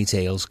 many, many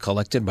tales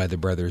collected by the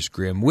Brothers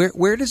Grimm.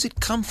 Where does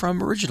it come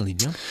from originally,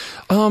 Neil?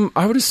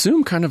 I would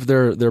assume kind of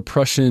their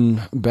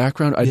Prussian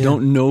background. I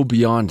don't know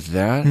beyond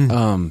that.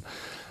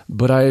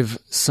 But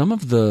some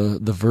of the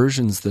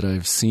versions that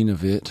I've seen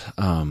of it,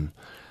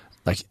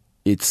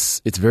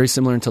 it's very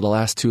similar to the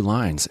last 2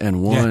 lines.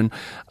 And one,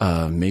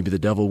 maybe the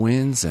devil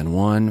wins, and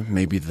one,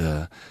 maybe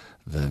the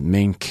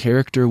main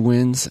character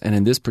wins. And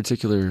in this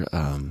particular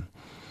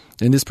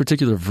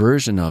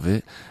version of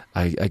it,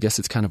 I guess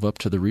it's kind of up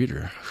to the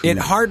reader. It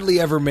hardly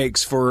ever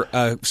makes for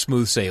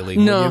smooth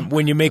sailing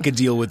when you make a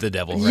deal with the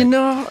devil,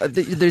 right?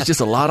 There's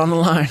just a lot on the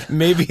line.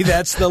 Maybe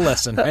that's the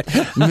lesson, right?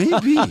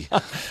 Maybe.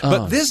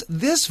 But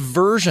this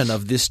version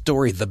of this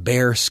story, The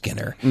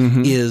Bearskinner,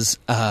 is...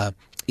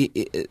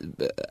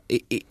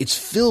 It's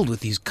filled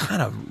with these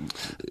kind of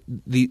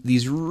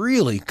these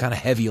really kind of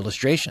heavy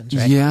illustrations,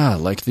 right? Yeah,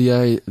 like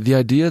the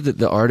idea that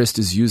the artist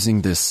is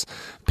using this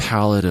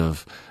palette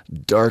of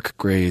dark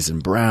grays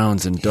and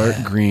browns and dark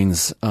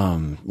greens.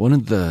 One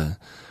of the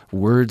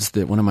words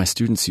that one of my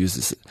students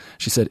uses,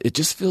 she said, it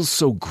just feels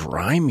so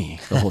grimy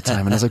the whole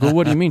time. And I was like, well,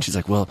 what do you mean? She's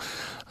like, well,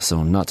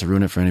 so not to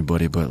ruin it for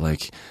anybody, but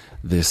like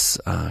this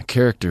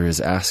character is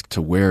asked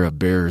to wear a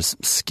bear's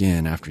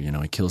skin after,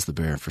 he kills the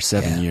bear for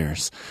 7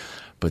 years.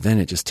 but then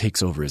it just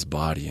takes over his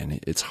body, and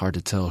it's hard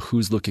to tell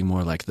who's looking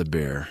more like the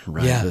bear,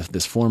 right? Yeah.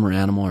 This former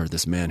animal or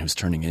this man who's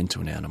turning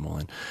into an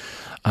animal.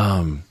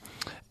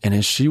 And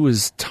as she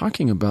was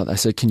talking about, I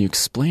said, "Can you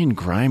explain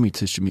grimy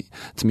to me?"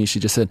 She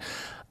just said,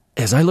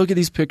 "As I look at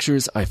these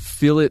pictures, I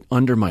feel it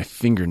under my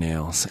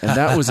fingernails." And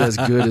that was as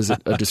good as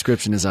a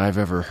description as I've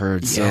ever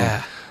heard.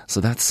 So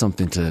that's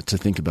something to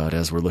think about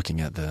as we're looking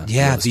at the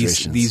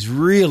illustrations. these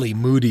really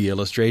moody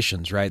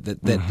illustrations, right?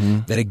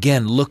 That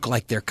again look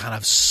like they're kind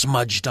of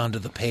smudged onto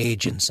the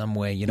page in some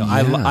way. You know,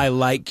 I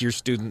like your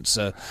student's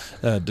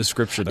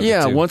description of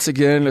it too. Once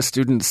again, a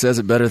student says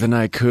it better than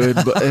I could,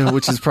 but,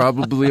 which is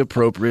probably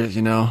appropriate.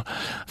 You know,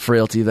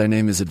 frailty, thy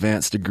name is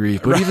advanced degree.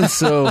 But even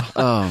so,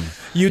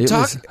 you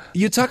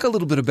talk a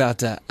little bit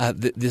about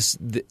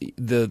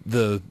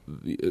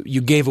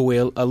you gave away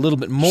a little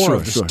bit more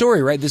of the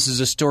story, right? This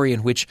is a story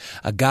in which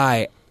a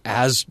guy,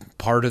 as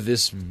part of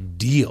this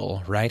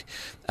deal, right,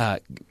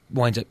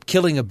 winds up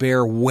killing a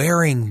bear,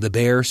 wearing the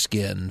bear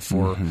skin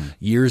for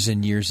years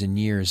and years and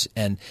years,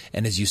 and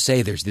as you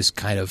say, there's this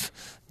kind of,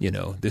 you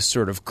know, this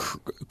sort of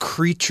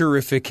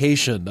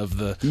creaturification of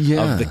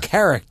the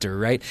character,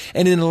 right?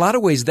 And in a lot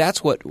of ways,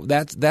 that's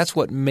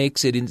what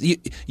makes it.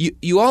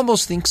 You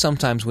almost think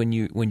sometimes when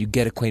you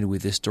get acquainted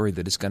with this story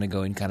that it's going to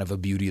go in kind of a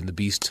Beauty and the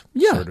Beast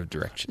sort of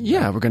direction.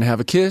 Yeah, we're going to have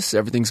a kiss.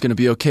 Everything's going to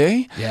be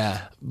okay.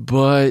 Yeah,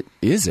 but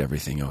is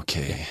everything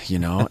okay? You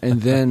know,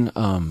 and then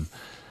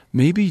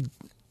maybe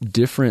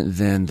different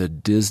than the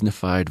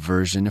Disneyfied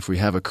version, if we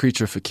have a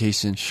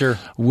creaturification,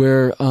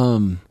 where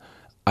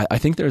I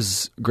think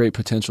there's great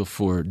potential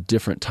for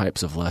different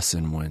types of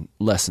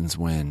lessons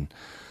when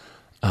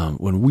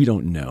we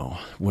don't know,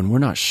 when we're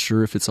not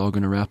sure if it's all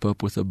going to wrap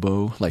up with a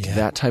bow.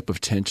 That type of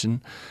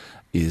tension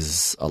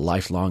is a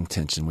lifelong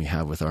tension we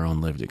have with our own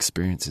lived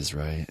experiences,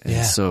 right?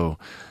 And so,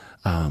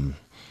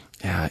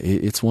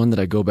 it's one that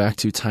I go back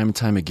to time and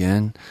time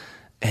again,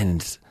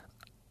 and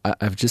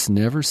I've just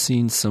never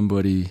seen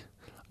somebody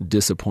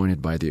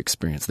disappointed by the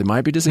experience. They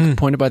might be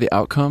disappointed by the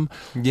outcome,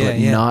 but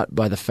not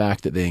by the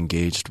fact that they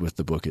engaged with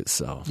the book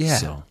itself. Yeah.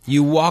 So.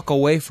 You walk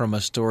away from a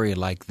story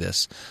like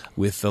this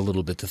with a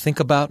little bit to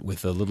think about,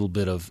 with a little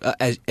bit of,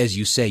 as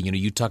you say, you know,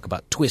 you talk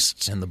about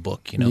twists in the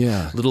book, you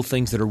know, little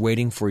things that are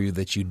waiting for you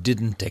that you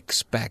didn't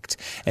expect.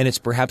 And it's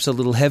perhaps a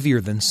little heavier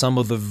than some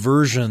of the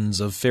versions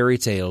of fairy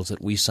tales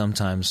that we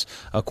sometimes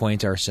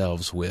acquaint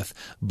ourselves with.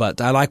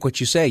 But I like what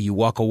you say. You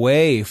walk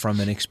away from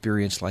an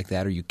experience like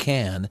that, or you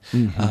can,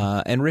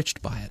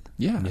 enriched by it.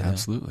 Yeah,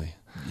 absolutely.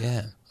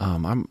 Yeah.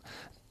 I'm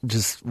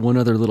just one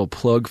other little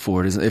plug for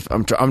it is I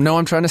know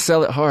I'm trying to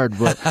sell it hard,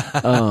 but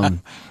I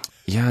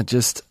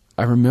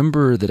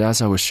remember that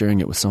as I was sharing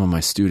it with some of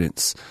my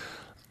students,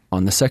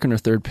 on the second or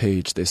third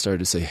page, they started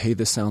to say, "Hey,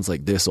 this sounds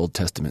like this Old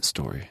Testament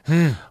story."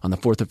 On the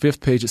fourth or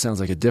fifth page, it sounds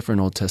like a different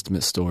Old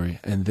Testament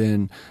story. And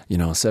then,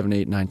 7,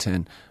 8, 9,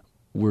 10,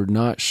 we're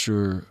not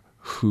sure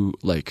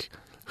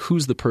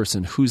who's the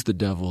person, who's the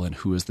devil, and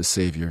who is the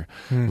savior,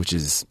 which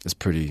is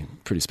pretty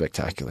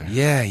spectacular.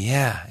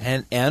 Yeah.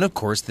 And of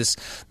course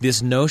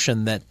this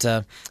notion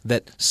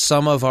that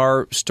some of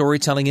our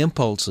storytelling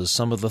impulses,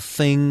 some of the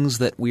things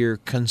that we're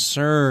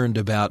concerned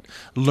about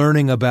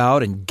learning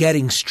about and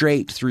getting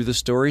straight through the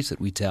stories that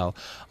we tell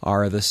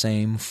are the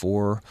same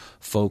for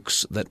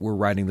folks that were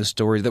writing the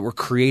story, that were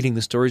creating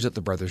the stories that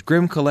the Brothers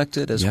Grimm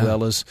collected, as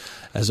well as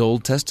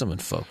Old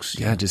Testament folks.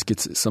 Yeah, it just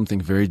gets something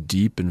very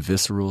deep and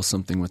visceral,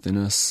 something within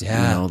us.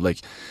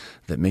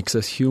 That makes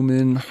us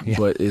human,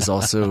 but is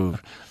also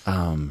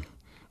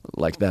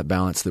like that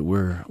balance that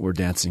we're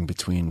dancing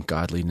between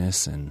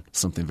godliness and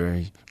something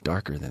very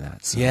darker than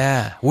that. So.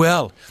 Yeah.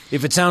 Well,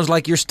 if it sounds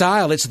like your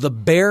style, it's the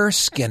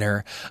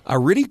Bearskinner, a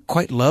really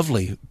quite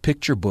lovely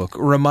picture book.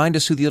 Remind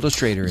us who the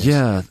illustrator is.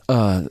 Yeah.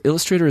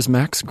 Illustrator is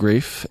Max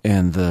Grafe,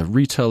 and the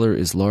reteller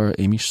is Laura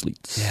Amy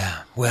Schlietz.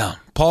 Yeah. Well,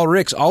 Paul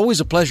Ricks, always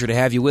a pleasure to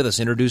have you with us,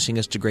 introducing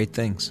us to great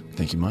things.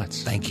 Thank you much.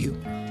 Thank you.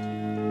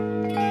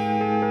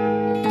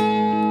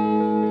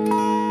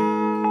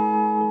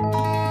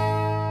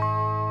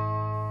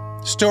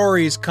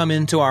 Stories come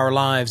into our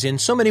lives in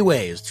so many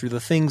ways, through the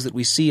things that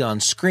we see on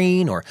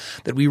screen, or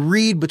that we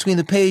read between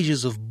the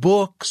pages of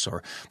books,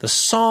 or the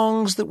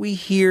songs that we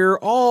hear.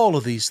 All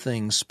of these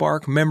things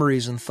spark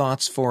memories and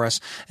thoughts for us.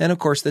 And of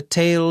course, the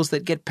tales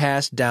that get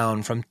passed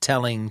down from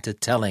telling to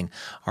telling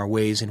are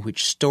ways in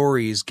which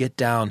stories get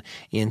down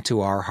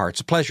into our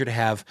hearts. A pleasure to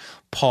have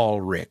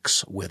Paul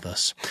Ricks with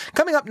us.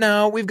 Coming up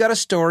now, we've got a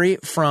story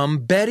from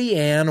Betty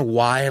Ann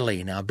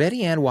Wylie. Now,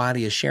 Betty Ann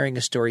Wylie is sharing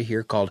a story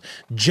here called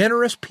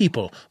Generous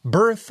People,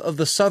 Birth of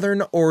the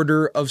Southern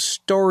Order of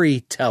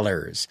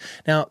Storytellers.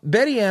 Now,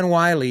 Betty Ann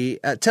Wylie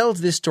tells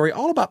this story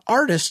all about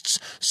artists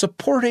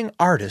supporting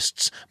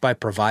artists by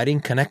providing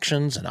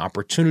connections and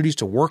opportunities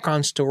to work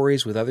on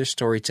stories with other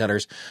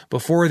storytellers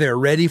before they're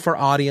ready for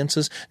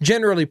audiences,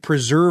 generally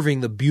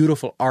preserving the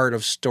beautiful art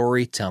of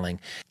storytelling.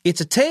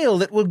 It's a tale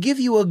that will give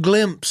you a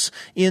glimpse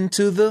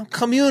into the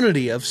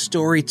community of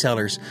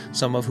storytellers,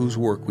 some of whose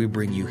work we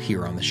bring you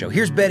here on the show.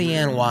 Here's Betty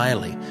Ann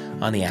Wylie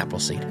on the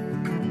Appleseed.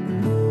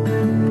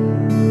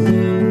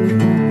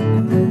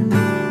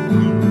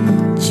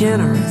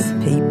 generous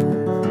people.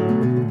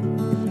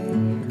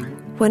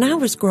 When I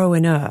was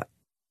growing up,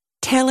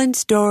 telling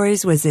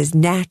stories was as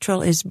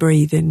natural as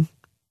breathing.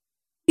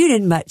 You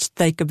didn't much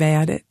think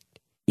about it.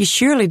 You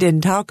surely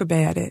didn't talk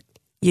about it.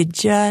 You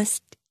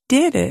just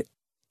did it.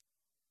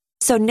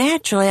 So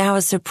naturally, I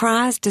was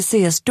surprised to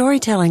see a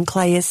storytelling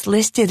class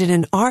listed in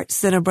an Art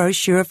Center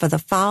brochure for the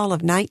fall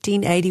of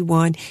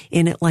 1981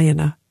 in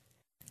Atlanta.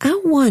 I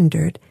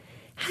wondered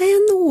how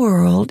in the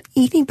world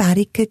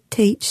anybody could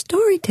teach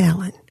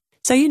storytelling.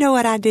 So you know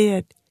what I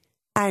did?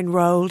 I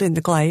enrolled in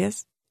the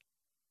class.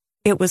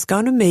 It was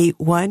going to meet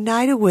one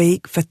night a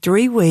week for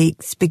 3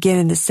 weeks,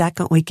 beginning the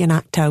second week in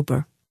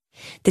October.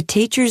 The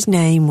teacher's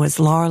name was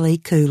Laura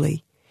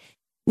Cooley.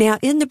 Now,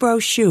 in the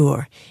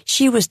brochure,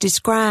 she was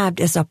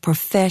described as a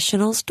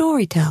professional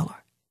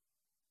storyteller.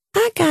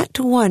 I got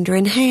to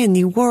wondering how in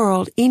the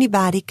world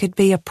anybody could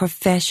be a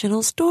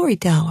professional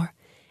storyteller.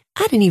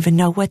 I didn't even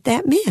know what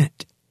that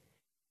meant.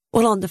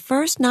 Well, on the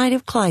first night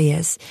of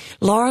class,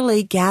 Laura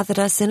Lee gathered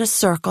us in a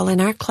circle in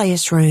our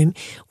classroom,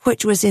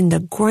 which was in the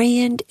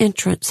grand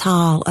entrance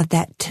hall of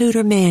that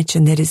Tudor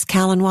mansion that is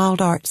Callanwald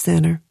Art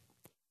Center.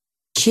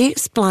 She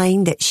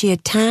explained that she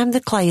had timed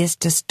the class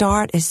to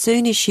start as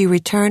soon as she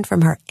returned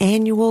from her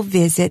annual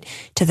visit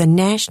to the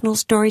National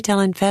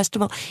Storytelling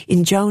Festival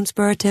in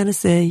Jonesboro,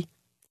 Tennessee.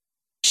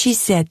 She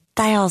said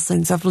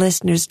thousands of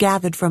listeners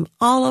gathered from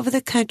all over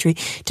the country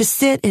to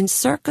sit in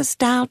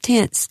circus-style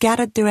tents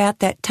scattered throughout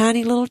that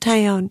tiny little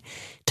town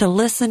to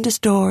listen to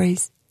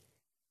stories.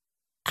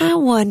 I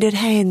wondered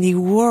how in the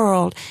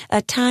world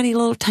a tiny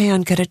little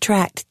town could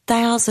attract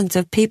thousands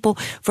of people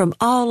from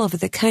all over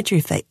the country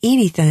for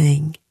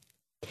anything.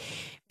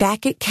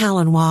 Back at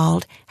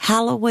Callanwald,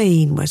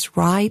 Halloween was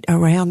right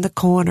around the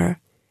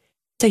corner.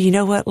 So you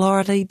know what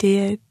Laura Lee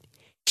did?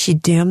 She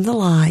dimmed the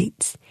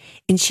lights,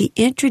 and she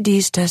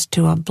introduced us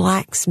to a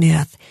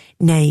blacksmith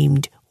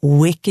named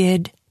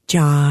Wicked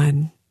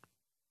John.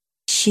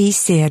 She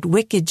said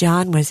Wicked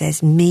John was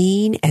as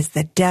mean as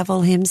the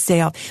devil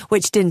himself,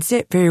 which didn't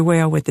sit very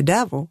well with the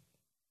devil.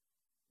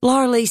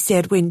 Laura Lee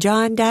said when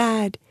John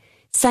died,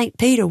 St.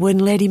 Peter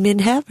wouldn't let him in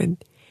heaven,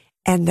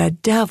 and the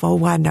devil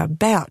wasn't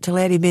about to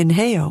let him in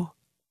hell.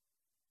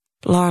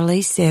 Laura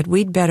Lee said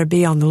we'd better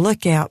be on the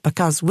lookout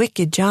because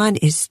Wicked John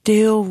is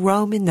still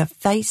roaming the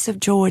face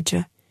of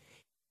Georgia.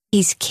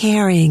 He's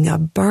carrying a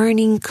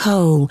burning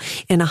coal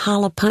in a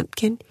hollow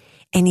pumpkin,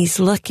 and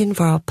he's looking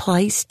for a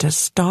place to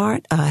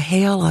start a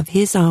hell of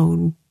his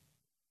own.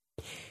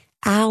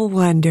 I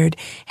wondered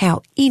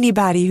how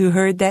anybody who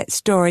heard that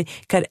story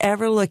could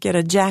ever look at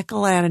a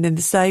jack-o'-lantern in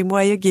the same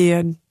way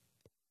again.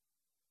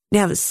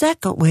 Now, the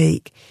second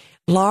week,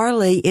 Laura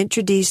Lee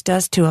introduced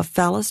us to a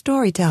fellow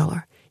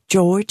storyteller,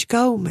 George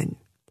Goldman.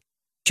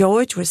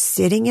 George was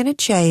sitting in a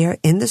chair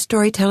in the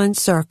storytelling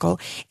circle,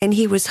 and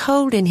he was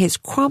holding his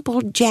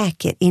crumpled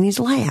jacket in his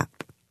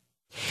lap.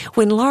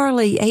 When Laura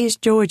Lee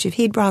asked George if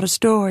he'd brought a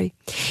story,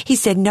 he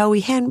said no,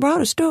 he hadn't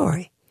brought a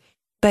story,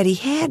 but he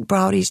had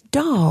brought his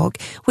dog,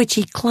 which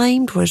he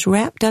claimed was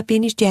wrapped up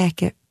in his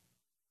jacket.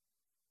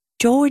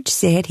 George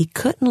said he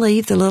couldn't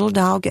leave the little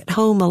dog at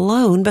home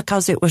alone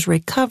because it was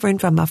recovering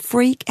from a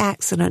freak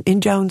accident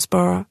in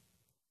Jonesboro.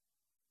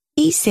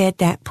 He said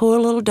that poor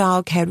little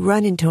dog had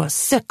run into a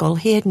sickle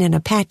hidden in a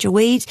patch of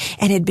weeds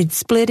and had been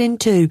split in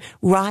two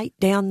right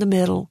down the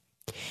middle.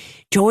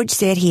 George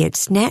said he had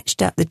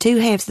snatched up the two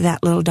halves of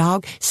that little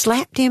dog,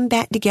 slapped him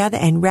back together,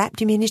 and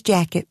wrapped him in his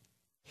jacket.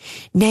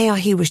 Now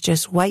he was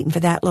just waiting for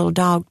that little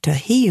dog to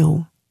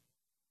heal.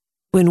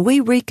 When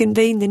we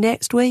reconvened the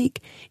next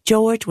week,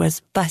 George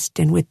was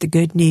busting with the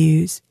good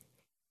news.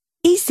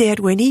 He said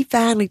when he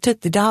finally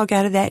took the dog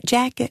out of that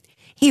jacket,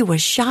 he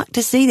was shocked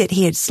to see that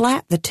he had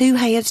slapped the two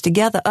halves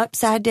together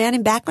upside down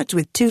and backwards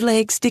with 2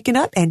 legs sticking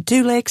up and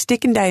 2 legs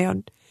sticking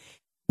down.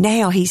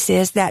 Now he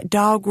says that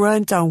dog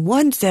runs on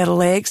one set of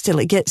legs till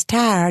it gets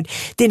tired,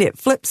 then it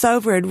flips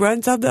over and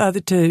runs on the other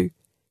 2.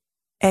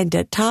 And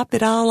to top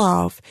it all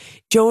off,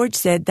 George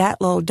said that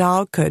little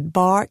dog could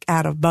bark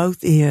out of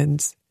both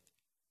ends.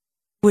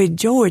 When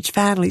George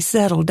finally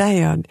settled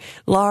down,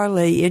 Laura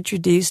Lee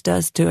introduced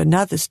us to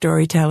another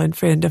storytelling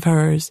friend of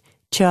hers,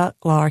 Chuck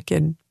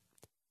Larkin.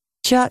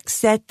 Chuck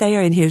sat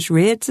there in his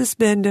red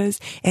suspenders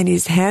and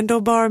his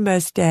handlebar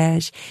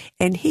mustache,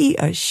 and he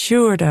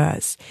assured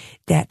us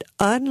that,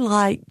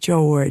 unlike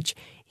George,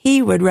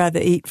 he would rather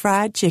eat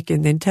fried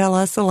chicken than tell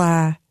us a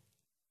lie.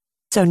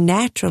 So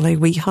naturally,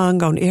 we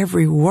hung on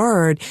every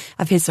word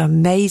of his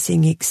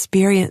amazing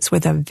experience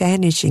with a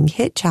vanishing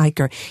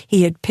hitchhiker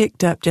he had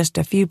picked up just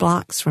a few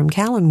blocks from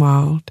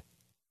Callanwald.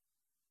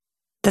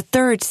 The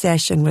third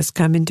session was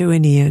coming to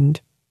an end.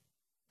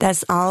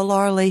 That's all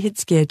Laura Lee had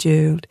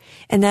scheduled,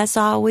 and that's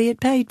all we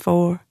had paid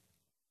for.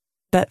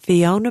 But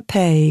Fiona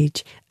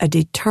Page, a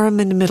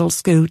determined middle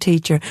school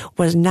teacher,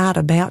 was not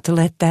about to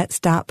let that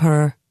stop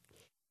her.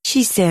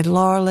 She said,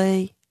 Laura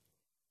Lee,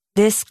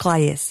 this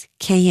class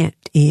can't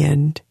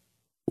end.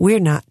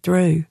 We're not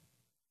through.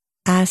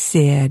 I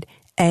said,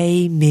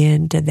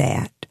 amen to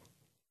that.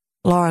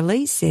 Laura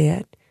Lee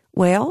said,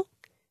 well,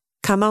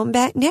 come on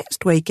back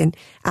next week and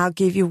I'll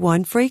give you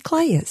one free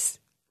class.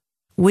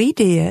 We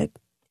did,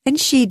 and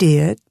she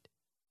did.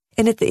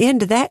 And at the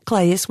end of that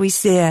class, we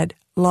said,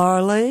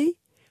 Laura Lee,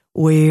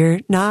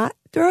 we're not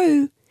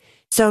through.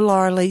 So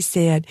Laura Lee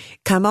said,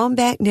 come on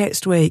back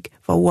next week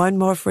for one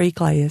more free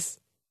class.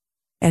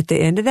 At the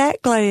end of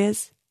that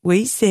class,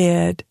 we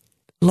said,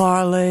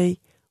 Laura Lee,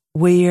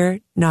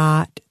 we're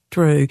not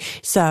through.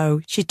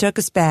 So she took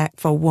us back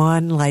for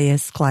one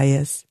last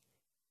class.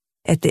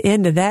 At the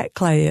end of that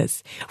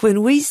class,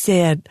 when we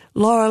said,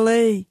 Laura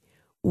Lee,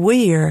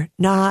 we're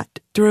not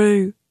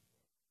through,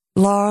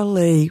 Laura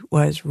Lee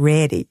was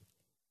ready.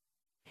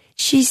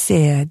 She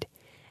said,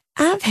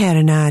 I've had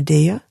an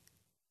idea.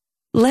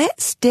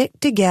 Let's stick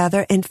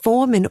together and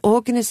form an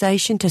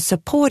organization to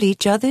support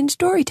each other in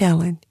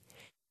storytelling.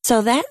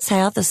 So that's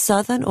how the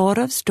Southern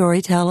Order of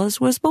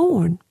Storytellers was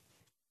born.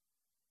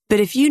 But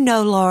if you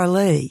know Laura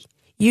Lee,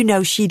 you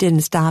know she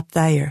didn't stop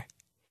there.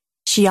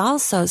 She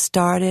also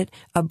started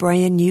a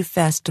brand new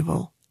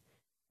festival,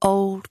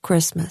 Old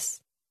Christmas.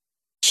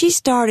 She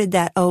started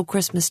that Old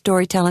Christmas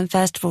Storytelling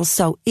Festival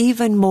so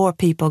even more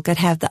people could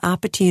have the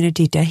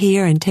opportunity to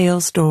hear and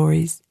tell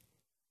stories.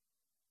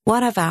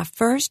 One of our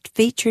first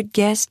featured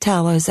guest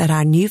tellers at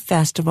our new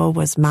festival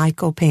was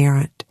Michael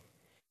Parent.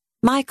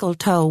 Michael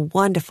told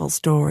wonderful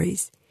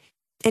stories,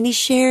 and he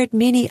shared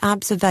many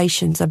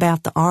observations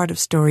about the art of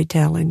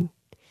storytelling.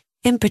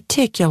 In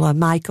particular,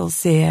 Michael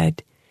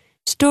said,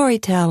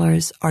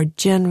 storytellers are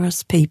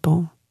generous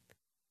people.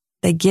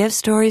 They give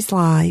stories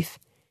life,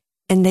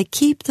 and they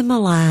keep them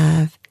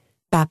alive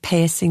by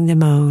passing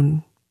them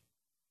on.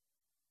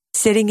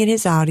 Sitting in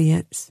his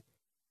audience,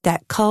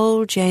 that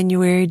cold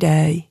January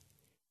day,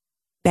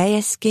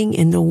 basking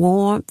in the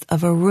warmth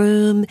of a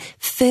room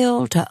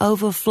filled to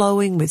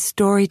overflowing with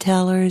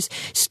storytellers,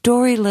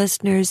 story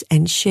listeners,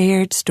 and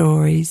shared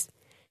stories,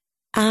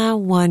 I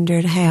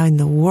wondered how in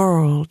the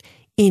world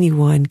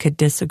anyone could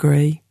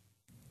disagree.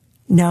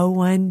 No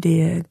one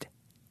did.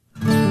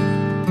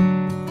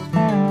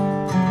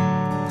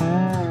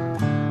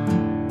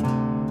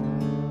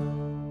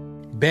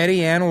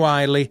 Betty Ann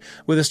Wylie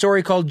with a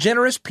story called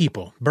Generous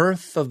People,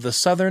 Birth of the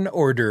Southern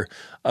Order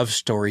of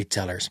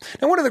Storytellers.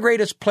 Now, one of the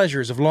greatest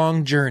pleasures of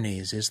long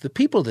journeys is the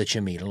people that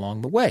you meet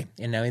along the way.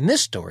 And now in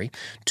this story,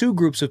 two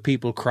groups of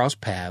people cross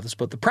paths,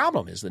 but the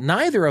problem is that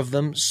neither of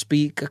them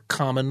speak a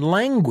common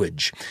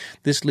language.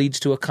 This leads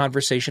to a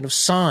conversation of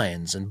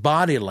signs and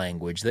body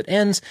language that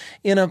ends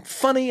in a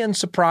funny and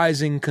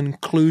surprising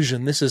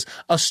conclusion. This is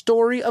A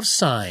Story of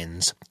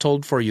Signs,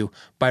 told for you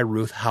by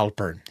Ruth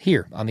Halpern,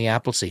 here on the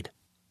Appleseed.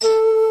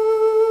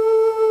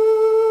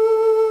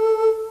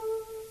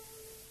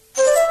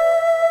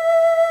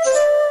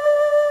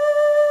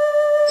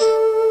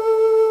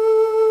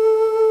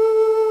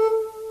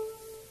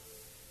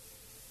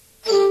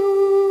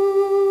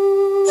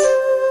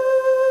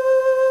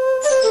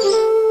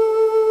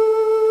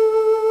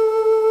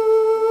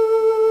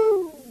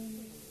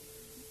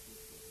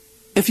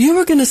 If you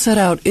were going to set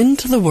out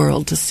into the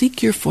world to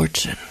seek your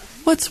fortune,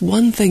 what's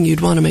one thing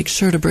you'd want to make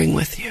sure to bring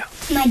with you?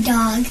 My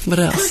dog. What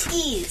else?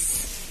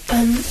 Cookies.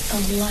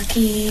 A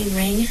lucky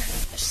ring.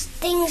 There's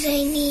things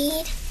I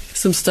need.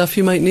 Some stuff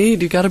you might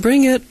need. You got to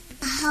bring it.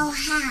 A whole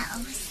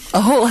house.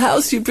 A whole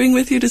house you bring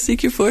with you to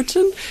seek your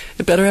fortune?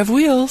 It better have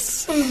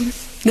wheels.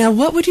 Now,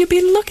 what would you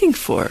be looking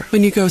for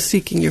when you go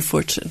seeking your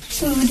fortune?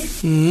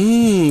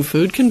 Food.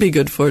 Food can be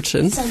good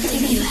fortune.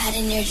 Something you had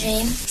in your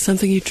dream.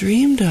 Something you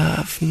dreamed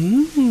of.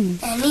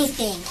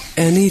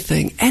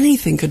 Anything.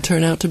 Anything could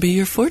turn out to be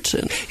your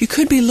fortune. You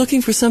could be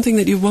looking for something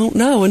that you won't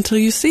know until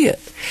you see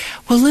it.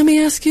 Well, let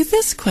me ask you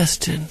this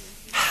question.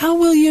 How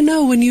will you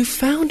know when you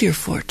found your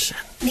fortune?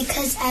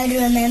 Because I would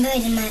remember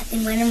it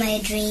in one of my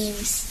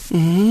dreams.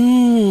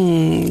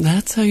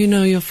 That's how you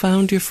know you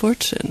found your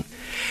fortune.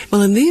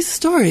 Well, in these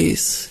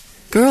stories,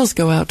 girls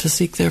go out to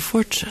seek their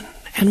fortune,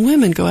 and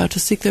women go out to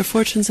seek their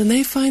fortunes, and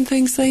they find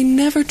things they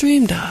never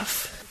dreamed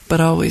of,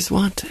 but always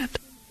wanted.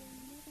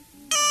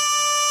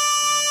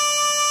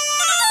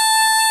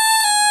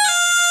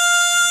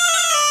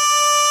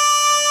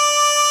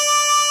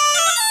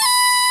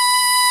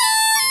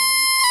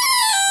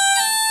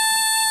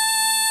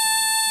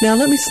 Now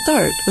let me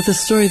start with a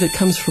story that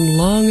comes from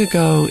long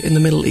ago in the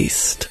Middle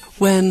East,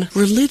 when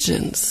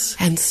religions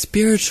and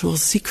spiritual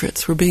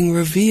secrets were being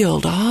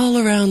revealed all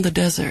around the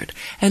desert,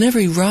 and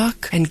every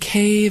rock and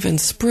cave and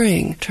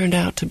spring turned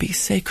out to be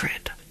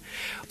sacred.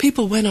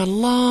 People went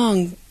on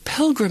long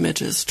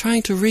pilgrimages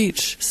trying to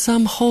reach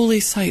some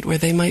holy site where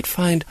they might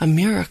find a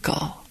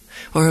miracle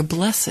or a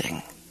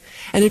blessing.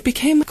 And it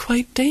became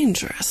quite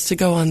dangerous to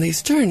go on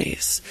these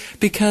journeys,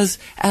 because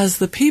as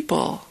the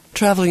people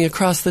traveling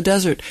across the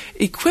desert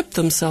equipped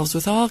themselves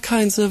with all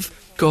kinds of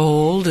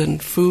gold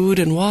and food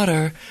and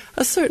water,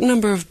 a certain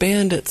number of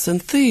bandits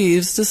and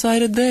thieves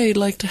decided they'd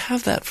like to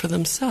have that for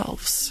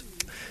themselves.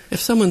 If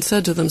someone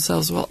said to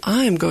themselves, well,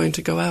 I'm going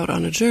to go out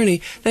on a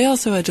journey, they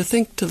also had to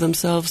think to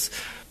themselves,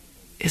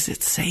 is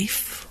it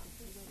safe?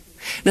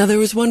 Now, there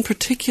was one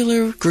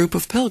particular group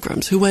of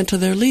pilgrims who went to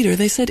their leader.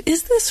 They said,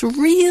 "Is this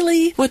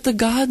really what the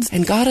gods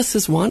and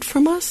goddesses want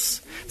from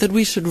us? That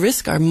we should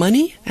risk our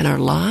money and our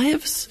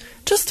lives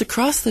just to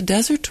cross the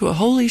desert to a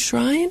holy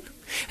shrine?"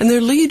 And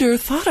their leader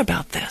thought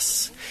about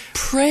this,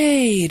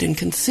 prayed and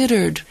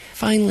considered,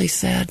 finally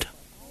said,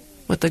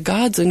 "What the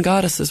gods and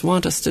goddesses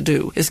want us to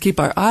do is keep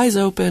our eyes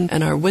open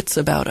and our wits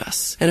about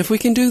us. And if we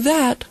can do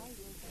that,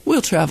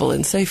 we'll travel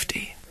in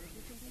safety."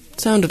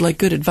 Sounded like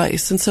good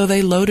advice, and so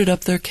they loaded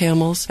up their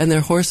camels and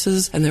their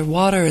horses and their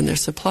water and their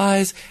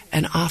supplies,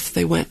 and off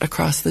they went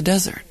across the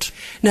desert.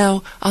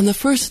 Now, on the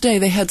first day,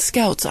 they had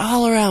scouts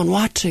all around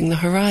watching the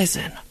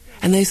horizon,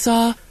 and they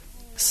saw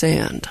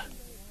sand.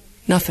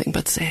 Nothing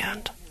but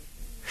sand.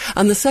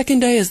 On the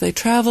second day, as they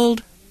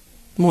traveled,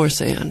 more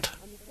sand.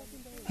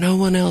 No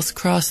one else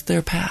crossed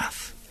their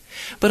path.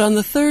 But on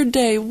the third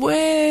day,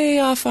 way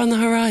off on the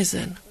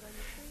horizon,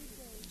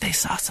 they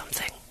saw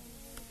something.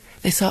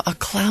 They saw a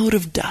cloud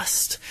of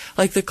dust,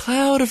 like the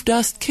cloud of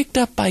dust kicked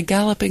up by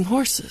galloping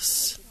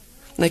horses.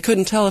 They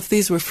couldn't tell if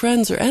these were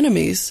friends or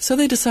enemies, so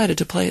they decided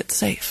to play it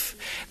safe.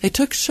 They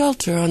took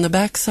shelter on the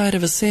backside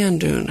of a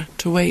sand dune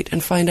to wait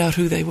and find out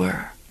who they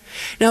were.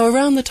 Now,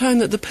 around the time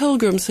that the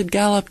pilgrims had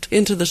galloped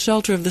into the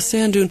shelter of the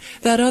sand dune,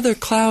 that other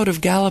cloud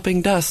of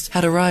galloping dust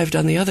had arrived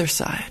on the other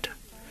side.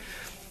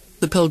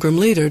 The pilgrim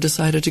leader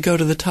decided to go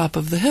to the top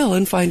of the hill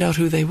and find out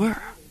who they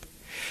were.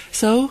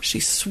 So she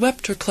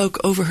swept her cloak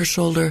over her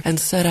shoulder and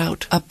set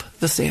out up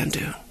the sand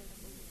dune.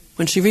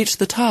 When she reached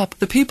the top,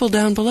 the people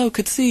down below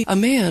could see a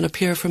man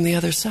appear from the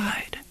other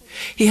side.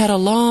 He had a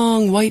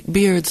long white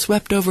beard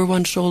swept over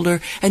one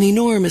shoulder and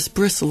enormous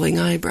bristling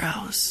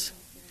eyebrows.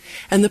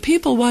 And the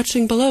people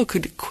watching below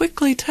could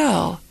quickly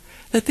tell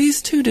that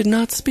these two did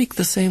not speak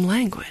the same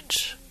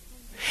language.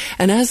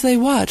 And as they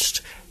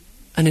watched,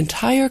 an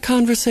entire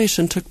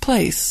conversation took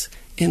place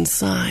in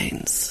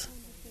signs.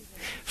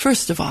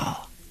 First of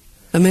all,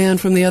 the man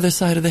from the other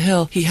side of the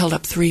hill, he held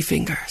up 3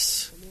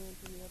 fingers,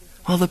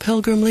 while the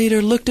pilgrim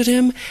leader looked at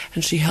him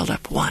and she held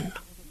up 1.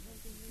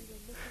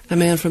 The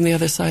man from the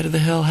other side of the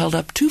hill held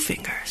up 2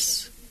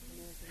 fingers.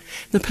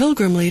 The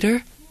pilgrim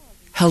leader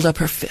held up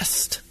her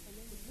fist.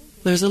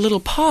 There's a little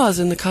pause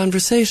in the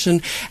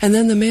conversation, and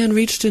then the man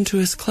reached into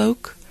his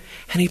cloak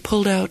and he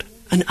pulled out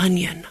an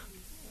onion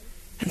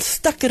and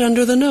stuck it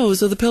under the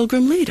nose of the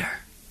pilgrim leader.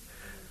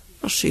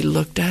 Well, she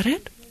looked at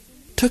it,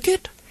 took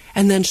it,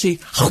 and then she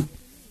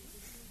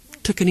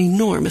took an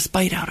enormous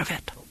bite out of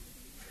it.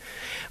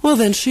 Well,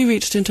 then she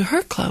reached into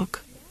her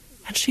cloak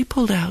and she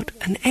pulled out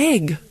an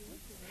egg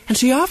and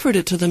she offered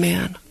it to the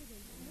man.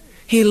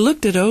 He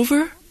looked it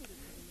over,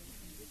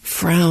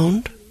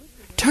 frowned,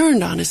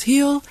 turned on his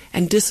heel,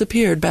 and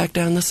disappeared back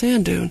down the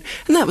sand dune.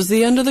 And that was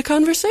the end of the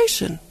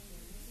conversation.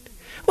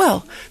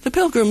 Well, the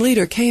pilgrim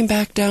leader came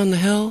back down the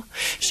hill.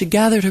 She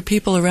gathered her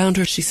people around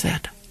her. She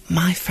said,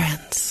 "My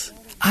friends,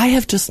 I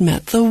have just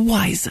met the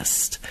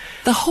wisest,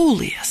 the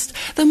holiest,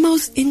 the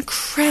most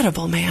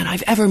incredible man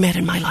I've ever met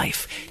in my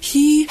life.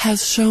 He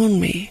has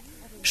shown me,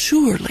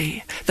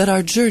 surely, that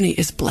our journey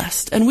is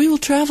blessed and we will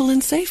travel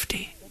in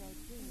safety."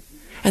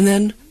 And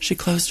then she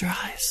closed her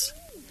eyes.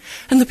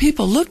 And the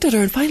people looked at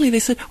her and finally they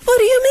said, "What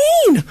do you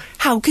mean?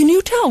 How can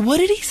you tell? What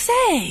did he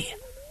say?"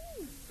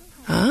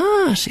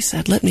 "Ah," she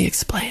said, "let me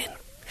explain.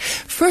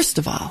 First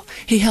of all,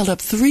 he held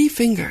up 3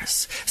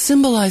 fingers,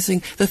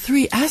 symbolizing the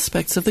 3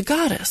 aspects of the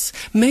goddess,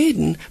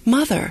 maiden,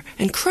 mother,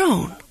 and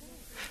crone.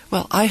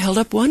 Well, I held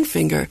up 1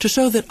 finger to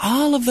show that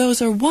all of those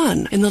are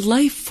one in the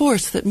life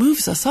force that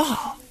moves us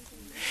all.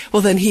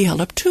 Well, then he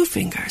held up 2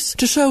 fingers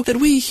to show that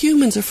we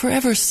humans are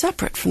forever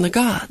separate from the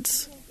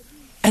gods.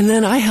 And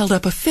then I held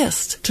up a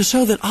fist to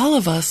show that all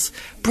of us,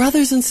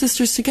 brothers and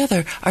sisters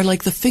together, are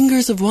like the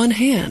fingers of one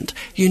hand,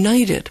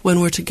 united when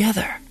we're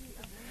together."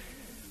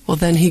 Well,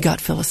 then he got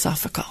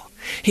philosophical.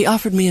 He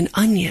offered me an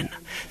onion,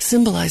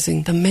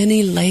 symbolizing the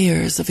many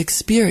layers of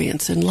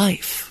experience in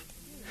life.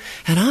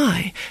 And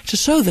I, to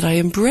show that I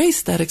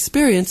embraced that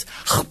experience,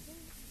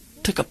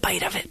 took a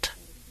bite of it.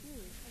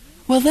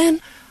 Well, then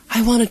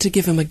I wanted to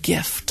give him a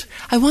gift.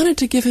 I wanted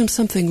to give him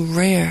something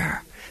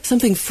rare,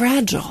 something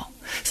fragile,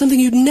 something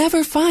you'd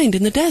never find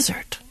in the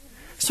desert.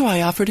 So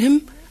I offered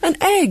him an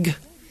egg.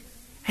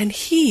 And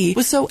he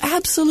was so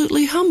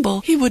absolutely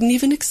humble, he wouldn't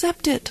even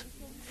accept it.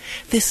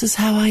 This is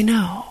how I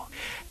know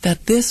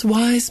that this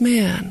wise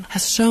man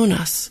has shown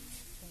us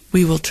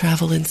we will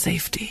travel in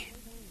safety.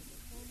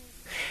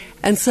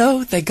 And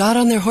so they got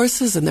on their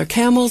horses and their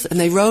camels and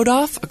they rode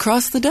off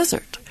across the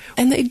desert.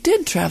 And they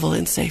did travel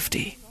in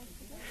safety.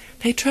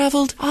 They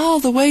traveled all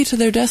the way to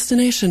their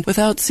destination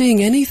without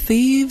seeing any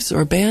thieves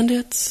or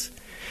bandits.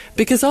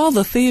 Because all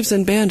the thieves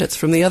and bandits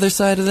from the other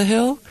side of the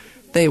hill,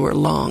 they were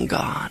long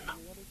gone.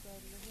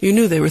 You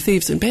knew they were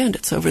thieves and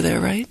bandits over there,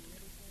 right?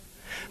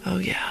 Oh,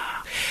 yeah.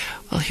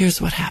 Well,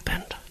 here's what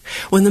happened.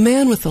 When the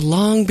man with the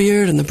long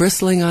beard and the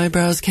bristling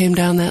eyebrows came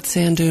down that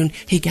sand dune,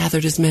 he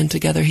gathered his men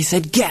together. He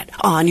said, "Get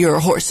on your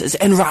horses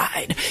and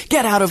ride.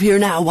 Get out of here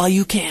now while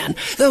you can.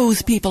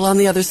 Those people on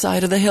the other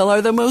side of the hill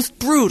are the most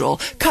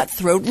brutal,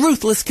 cutthroat,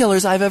 ruthless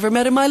killers I've ever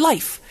met in my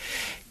life.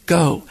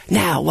 Go,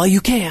 now, while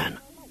you can.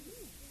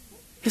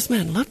 His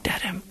men looked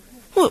at him.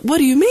 What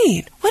do you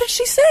mean? What did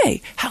she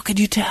say? How could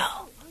you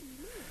tell?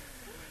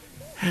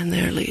 And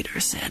their leader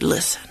said,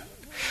 listen,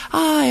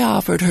 I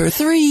offered her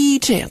 3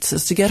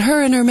 chances to get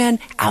her and her men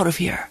out of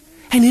here.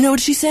 And you know what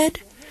she said?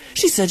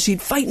 She said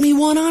she'd fight me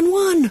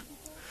one-on-one.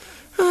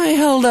 I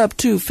held up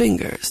 2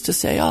 fingers to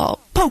say, I'll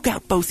poke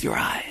out both your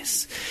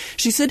eyes.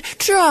 She said,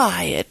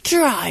 try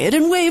it,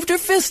 and waved her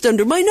fist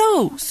under my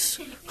nose.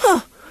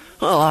 Huh.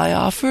 Well, I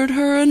offered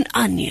her an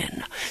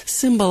onion,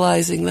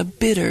 symbolizing the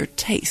bitter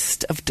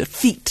taste of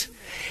defeat.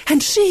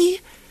 And she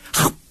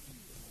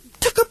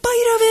took a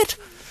bite of it.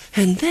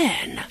 And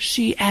then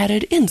she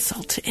added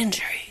insult to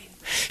injury.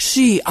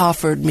 She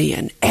offered me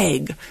an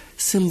egg,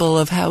 symbol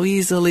of how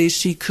easily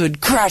she could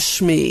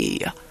crush me.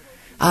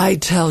 I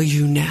tell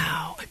you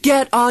now,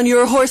 get on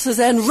your horses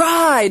and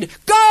ride!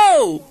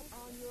 Go!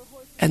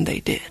 And they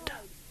did.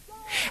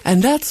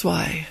 And that's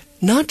why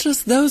not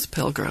just those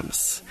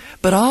pilgrims,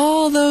 but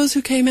all those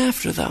who came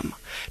after them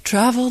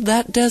traveled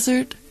that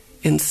desert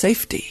in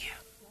safety.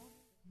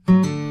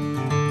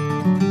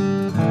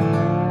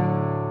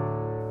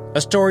 A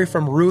story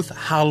from Ruth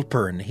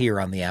Halpern here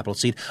on the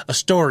Appleseed, a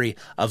story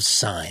of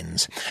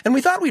signs. And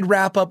we thought we'd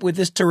wrap up with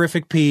this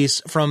terrific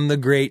piece from the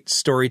great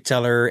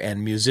storyteller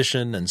and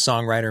musician and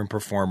songwriter and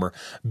performer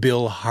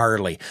Bill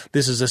Harley.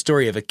 This is a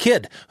story of a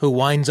kid who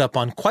winds up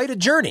on quite a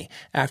journey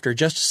after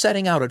just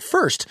setting out at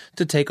first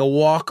to take a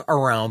walk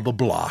around the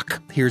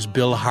block. Here's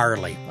Bill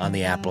Harley on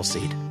the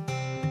Appleseed.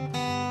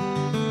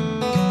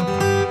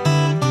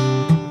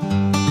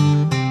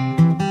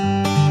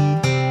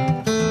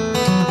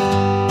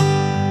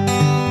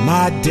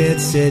 My dad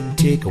said,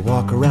 take a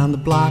walk around the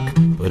block.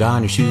 Put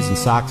on your shoes and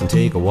socks and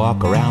take a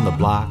walk around the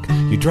block.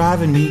 You're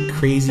driving me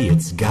crazy,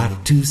 it's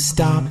got to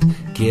stop.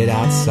 Get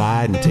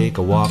outside and take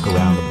a walk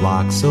around the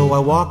block. So I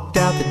walked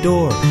out the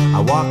door,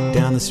 I walked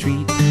down the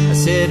street. I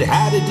said,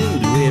 howdy do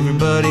to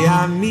everybody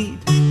I meet.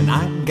 And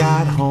I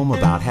got home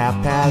about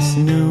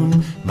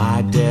noon.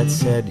 My dad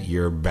said,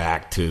 you're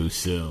back too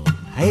soon.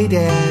 Hey,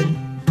 Dad,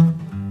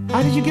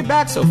 how did you get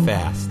back so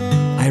fast?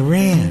 I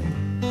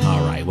ran.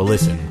 All right, well,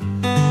 listen.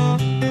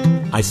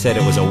 I said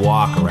it was a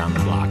walk around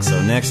the block,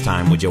 so next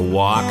time, would you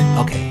walk?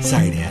 Okay,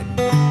 sorry, Dad.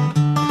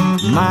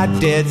 My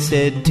dad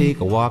said, take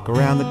a walk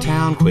around the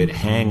town. Quit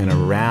hanging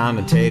around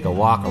and take a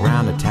walk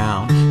around the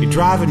town. You're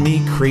driving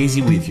me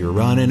crazy with your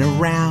running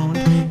around.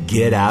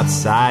 Get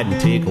outside and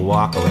take a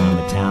walk around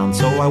the town.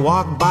 So I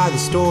walked by the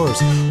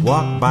stores,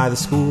 walked by the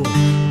school,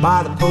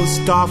 by the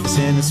post office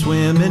and the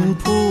swimming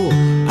pool.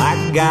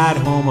 I got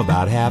home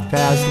about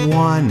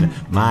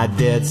 1:30. My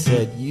dad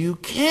said, you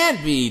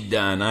can't be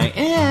done. I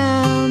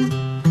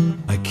am.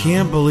 I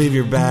can't believe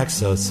you're back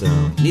so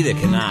soon. Neither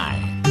can I.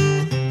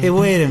 Hey,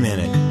 wait a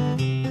minute.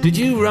 Did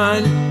you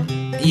run?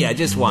 Yeah,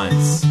 just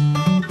once.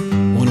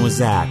 When was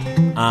that?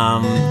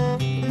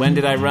 When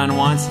did I run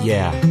once?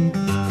 Yeah.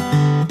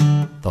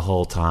 The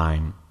whole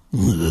time.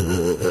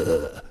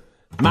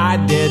 My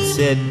dad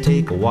said,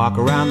 take a walk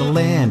around the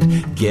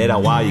land. Get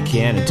out while you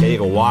can and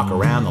take a walk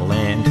around the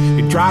land.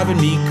 You're driving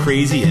me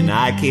crazy and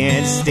I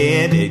can't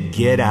stand it.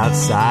 Get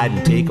outside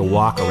and take a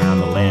walk around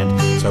the land.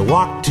 So I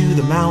walked to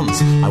the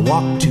mountains, I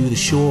walked to the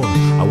shore.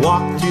 I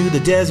walked through the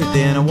desert,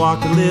 then I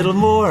walked a little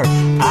more.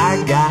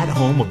 I got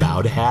home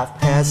about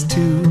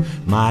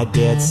 2:30. My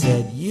dad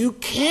said, you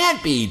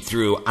can't be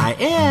through. I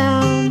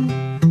am.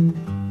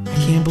 I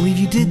can't believe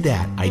you did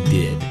that. I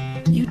did.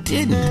 You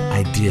didn't.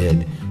 I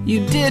did.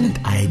 You didn't.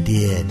 I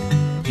did.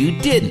 You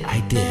didn't.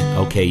 I did.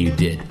 Okay, you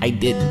did. I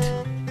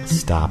didn't.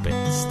 Stop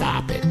it.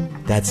 Stop it.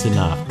 That's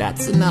enough.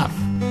 That's enough.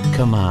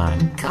 Come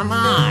on. Come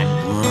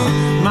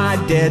on. My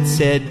dad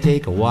said,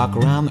 take a walk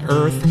around the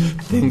earth.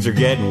 Things are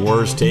getting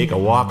worse. Take a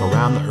walk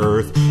around the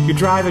earth. You're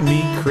driving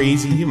me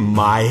crazy.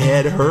 My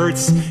head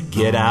hurts.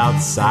 Get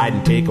outside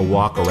and take a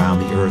walk around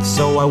the earth.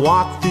 So I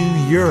walked through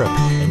Europe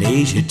and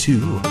Asia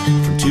too.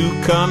 From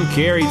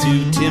Tucumcari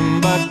to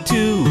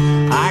Timbuktu.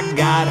 I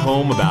got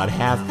home about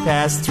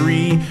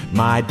 3:30.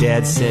 My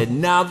dad said,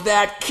 now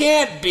that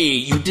can't be.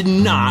 You did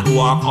not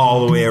walk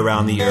all the way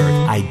around the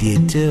earth. I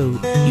did too.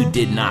 You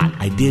did not.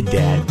 I did,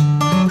 Dad.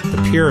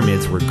 The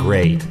pyramids were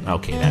great.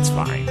 Okay, that's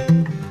fine.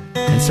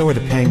 And so were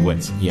the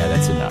penguins. Yeah,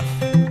 that's enough.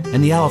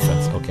 And the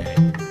elephants. Okay.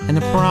 And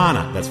the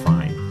piranha. That's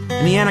fine.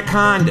 And the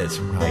anacondas.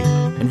 Right.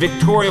 And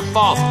Victoria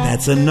Falls.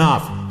 That's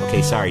enough.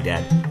 Okay, sorry,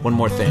 Dad. One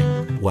more thing.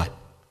 What?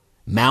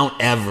 Mount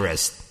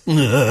Everest.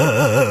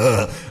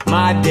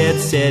 My dad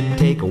said,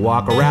 take a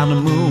walk around the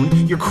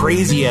moon. You're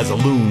crazy as a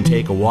loon.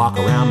 Take a walk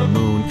around the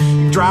moon.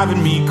 You're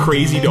driving me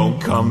crazy. Don't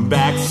come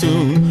back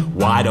soon.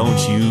 Why don't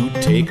you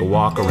take a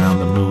walk around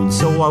the moon?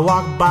 So I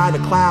walked by the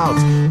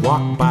clouds,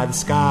 walked by the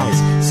skies,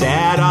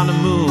 sat on the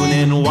moon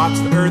and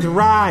watched the earth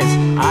rise.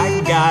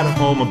 I got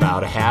home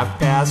about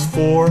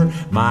 4:30.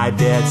 My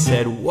dad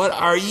said, what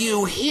are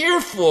you here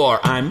for?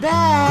 I'm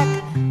back.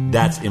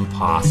 That's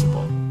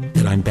impossible.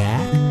 That I'm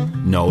back?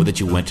 No, that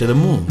you went to the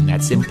moon.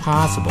 That's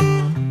impossible.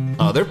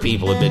 Other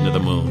people have been to the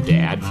moon,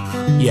 Dad.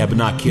 Yeah, but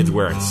not kids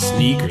wearing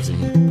sneakers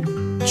and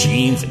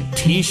jeans and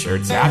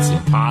t-shirts. That's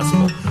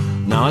impossible.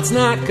 No, it's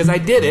not, because I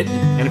did it.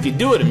 And if you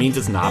do it, it means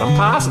it's not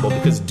impossible,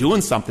 because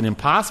doing something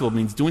impossible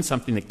means doing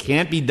something that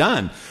can't be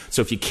done.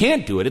 So if you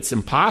can't do it, it's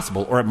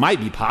impossible, or it might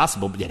be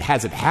possible, but it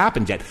hasn't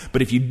happened yet.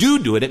 But if you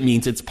do it, it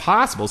means it's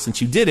possible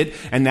since you did it,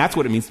 and that's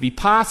what it means to be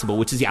possible,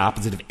 which is the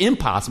opposite of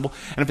impossible.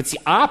 And if it's the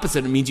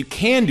opposite, it means you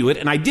can do it,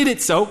 and I did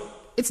it, so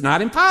it's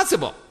not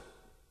impossible.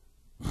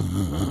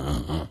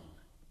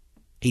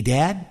 Hey,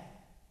 Dad?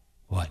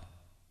 What?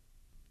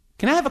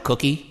 Can I have a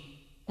cookie?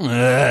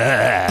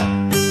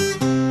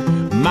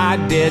 My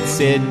dad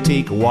said,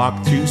 take a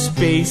walk through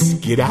space.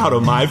 Get out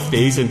of my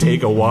face and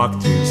take a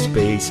walk through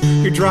space.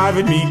 You're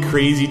driving me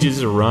crazy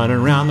just running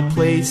around the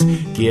place.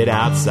 Get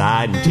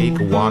outside and take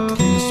a walk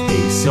through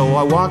space. So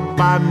I walked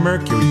by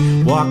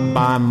Mercury, walked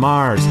by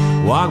Mars,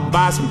 walked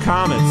by some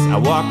comets, I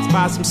walked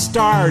by some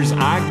stars.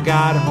 I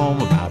got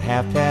home about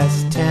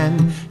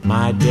 10:30.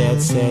 My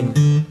dad said,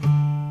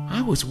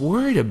 I was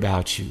worried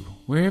about you.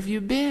 Where have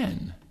you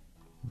been?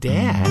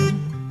 Dad?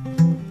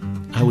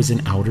 I was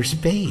in outer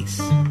space.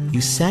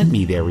 You sent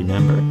me there,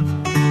 remember?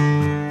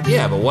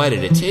 Yeah, but why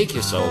did it take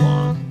you so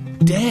long?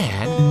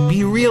 Dad,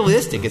 be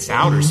realistic. It's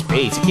outer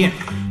space. You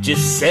can't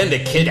just send a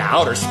kid to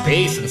outer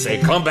space and say,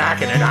 come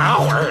back in an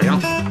hour. You know,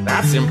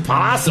 that's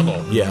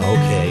impossible. Yeah,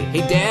 okay.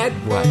 Hey, Dad,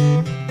 what?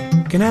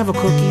 Can I have a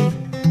cookie?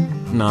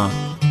 No.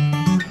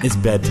 It's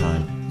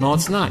bedtime. No,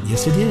 it's not.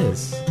 Yes, it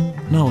is.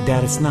 No,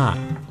 Dad, it's not.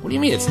 What do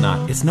you mean it's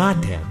not? It's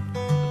not, Dad.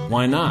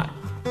 Why not?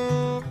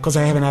 Because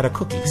I haven't had a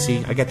cookie.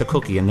 See, I get the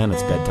cookie and then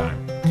it's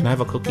bedtime. Can I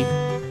have a cookie?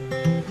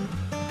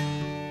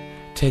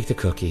 Take the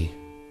cookie.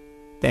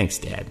 Thanks,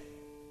 Dad.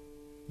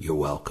 You're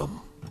welcome.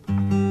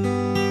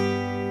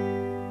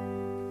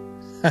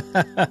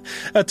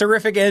 A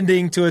terrific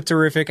ending to a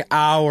terrific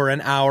hour, an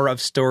hour of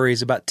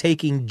stories about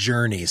taking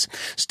journeys.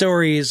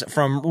 Stories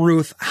from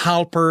Ruth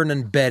Halpern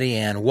and Betty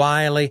Ann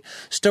Wylie.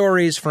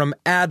 Stories from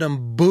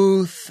Adam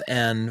Booth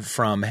and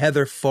from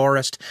Heather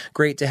Forrest.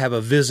 Great to have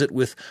a visit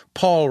with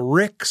Paul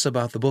Ricks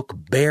about the book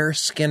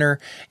Bearskinner,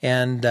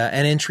 and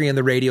an entry in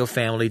the Radio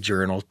Family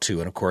Journal, too.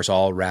 And, of course,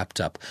 all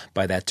wrapped up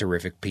by that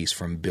terrific piece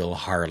from Bill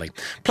Harley.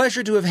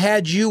 Pleasure to have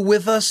had you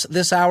with us.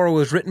 This hour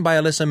was written by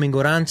Alyssa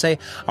Mingorance.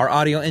 Our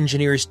audio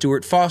engineer is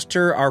Stuart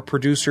Foster. Our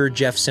producer,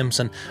 Jeff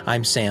Simpson.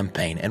 I'm Sam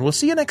Payne. And we'll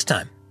see you next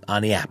time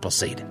on The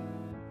Appleseed.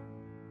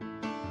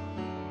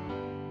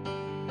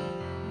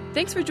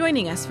 Thanks for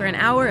joining us for an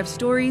hour of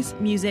stories,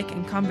 music,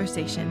 and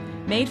conversation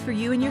made for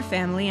you and your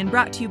family and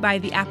brought to you by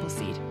The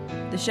Appleseed.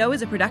 The show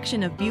is a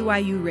production of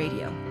BYU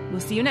Radio. We'll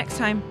see you next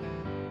time.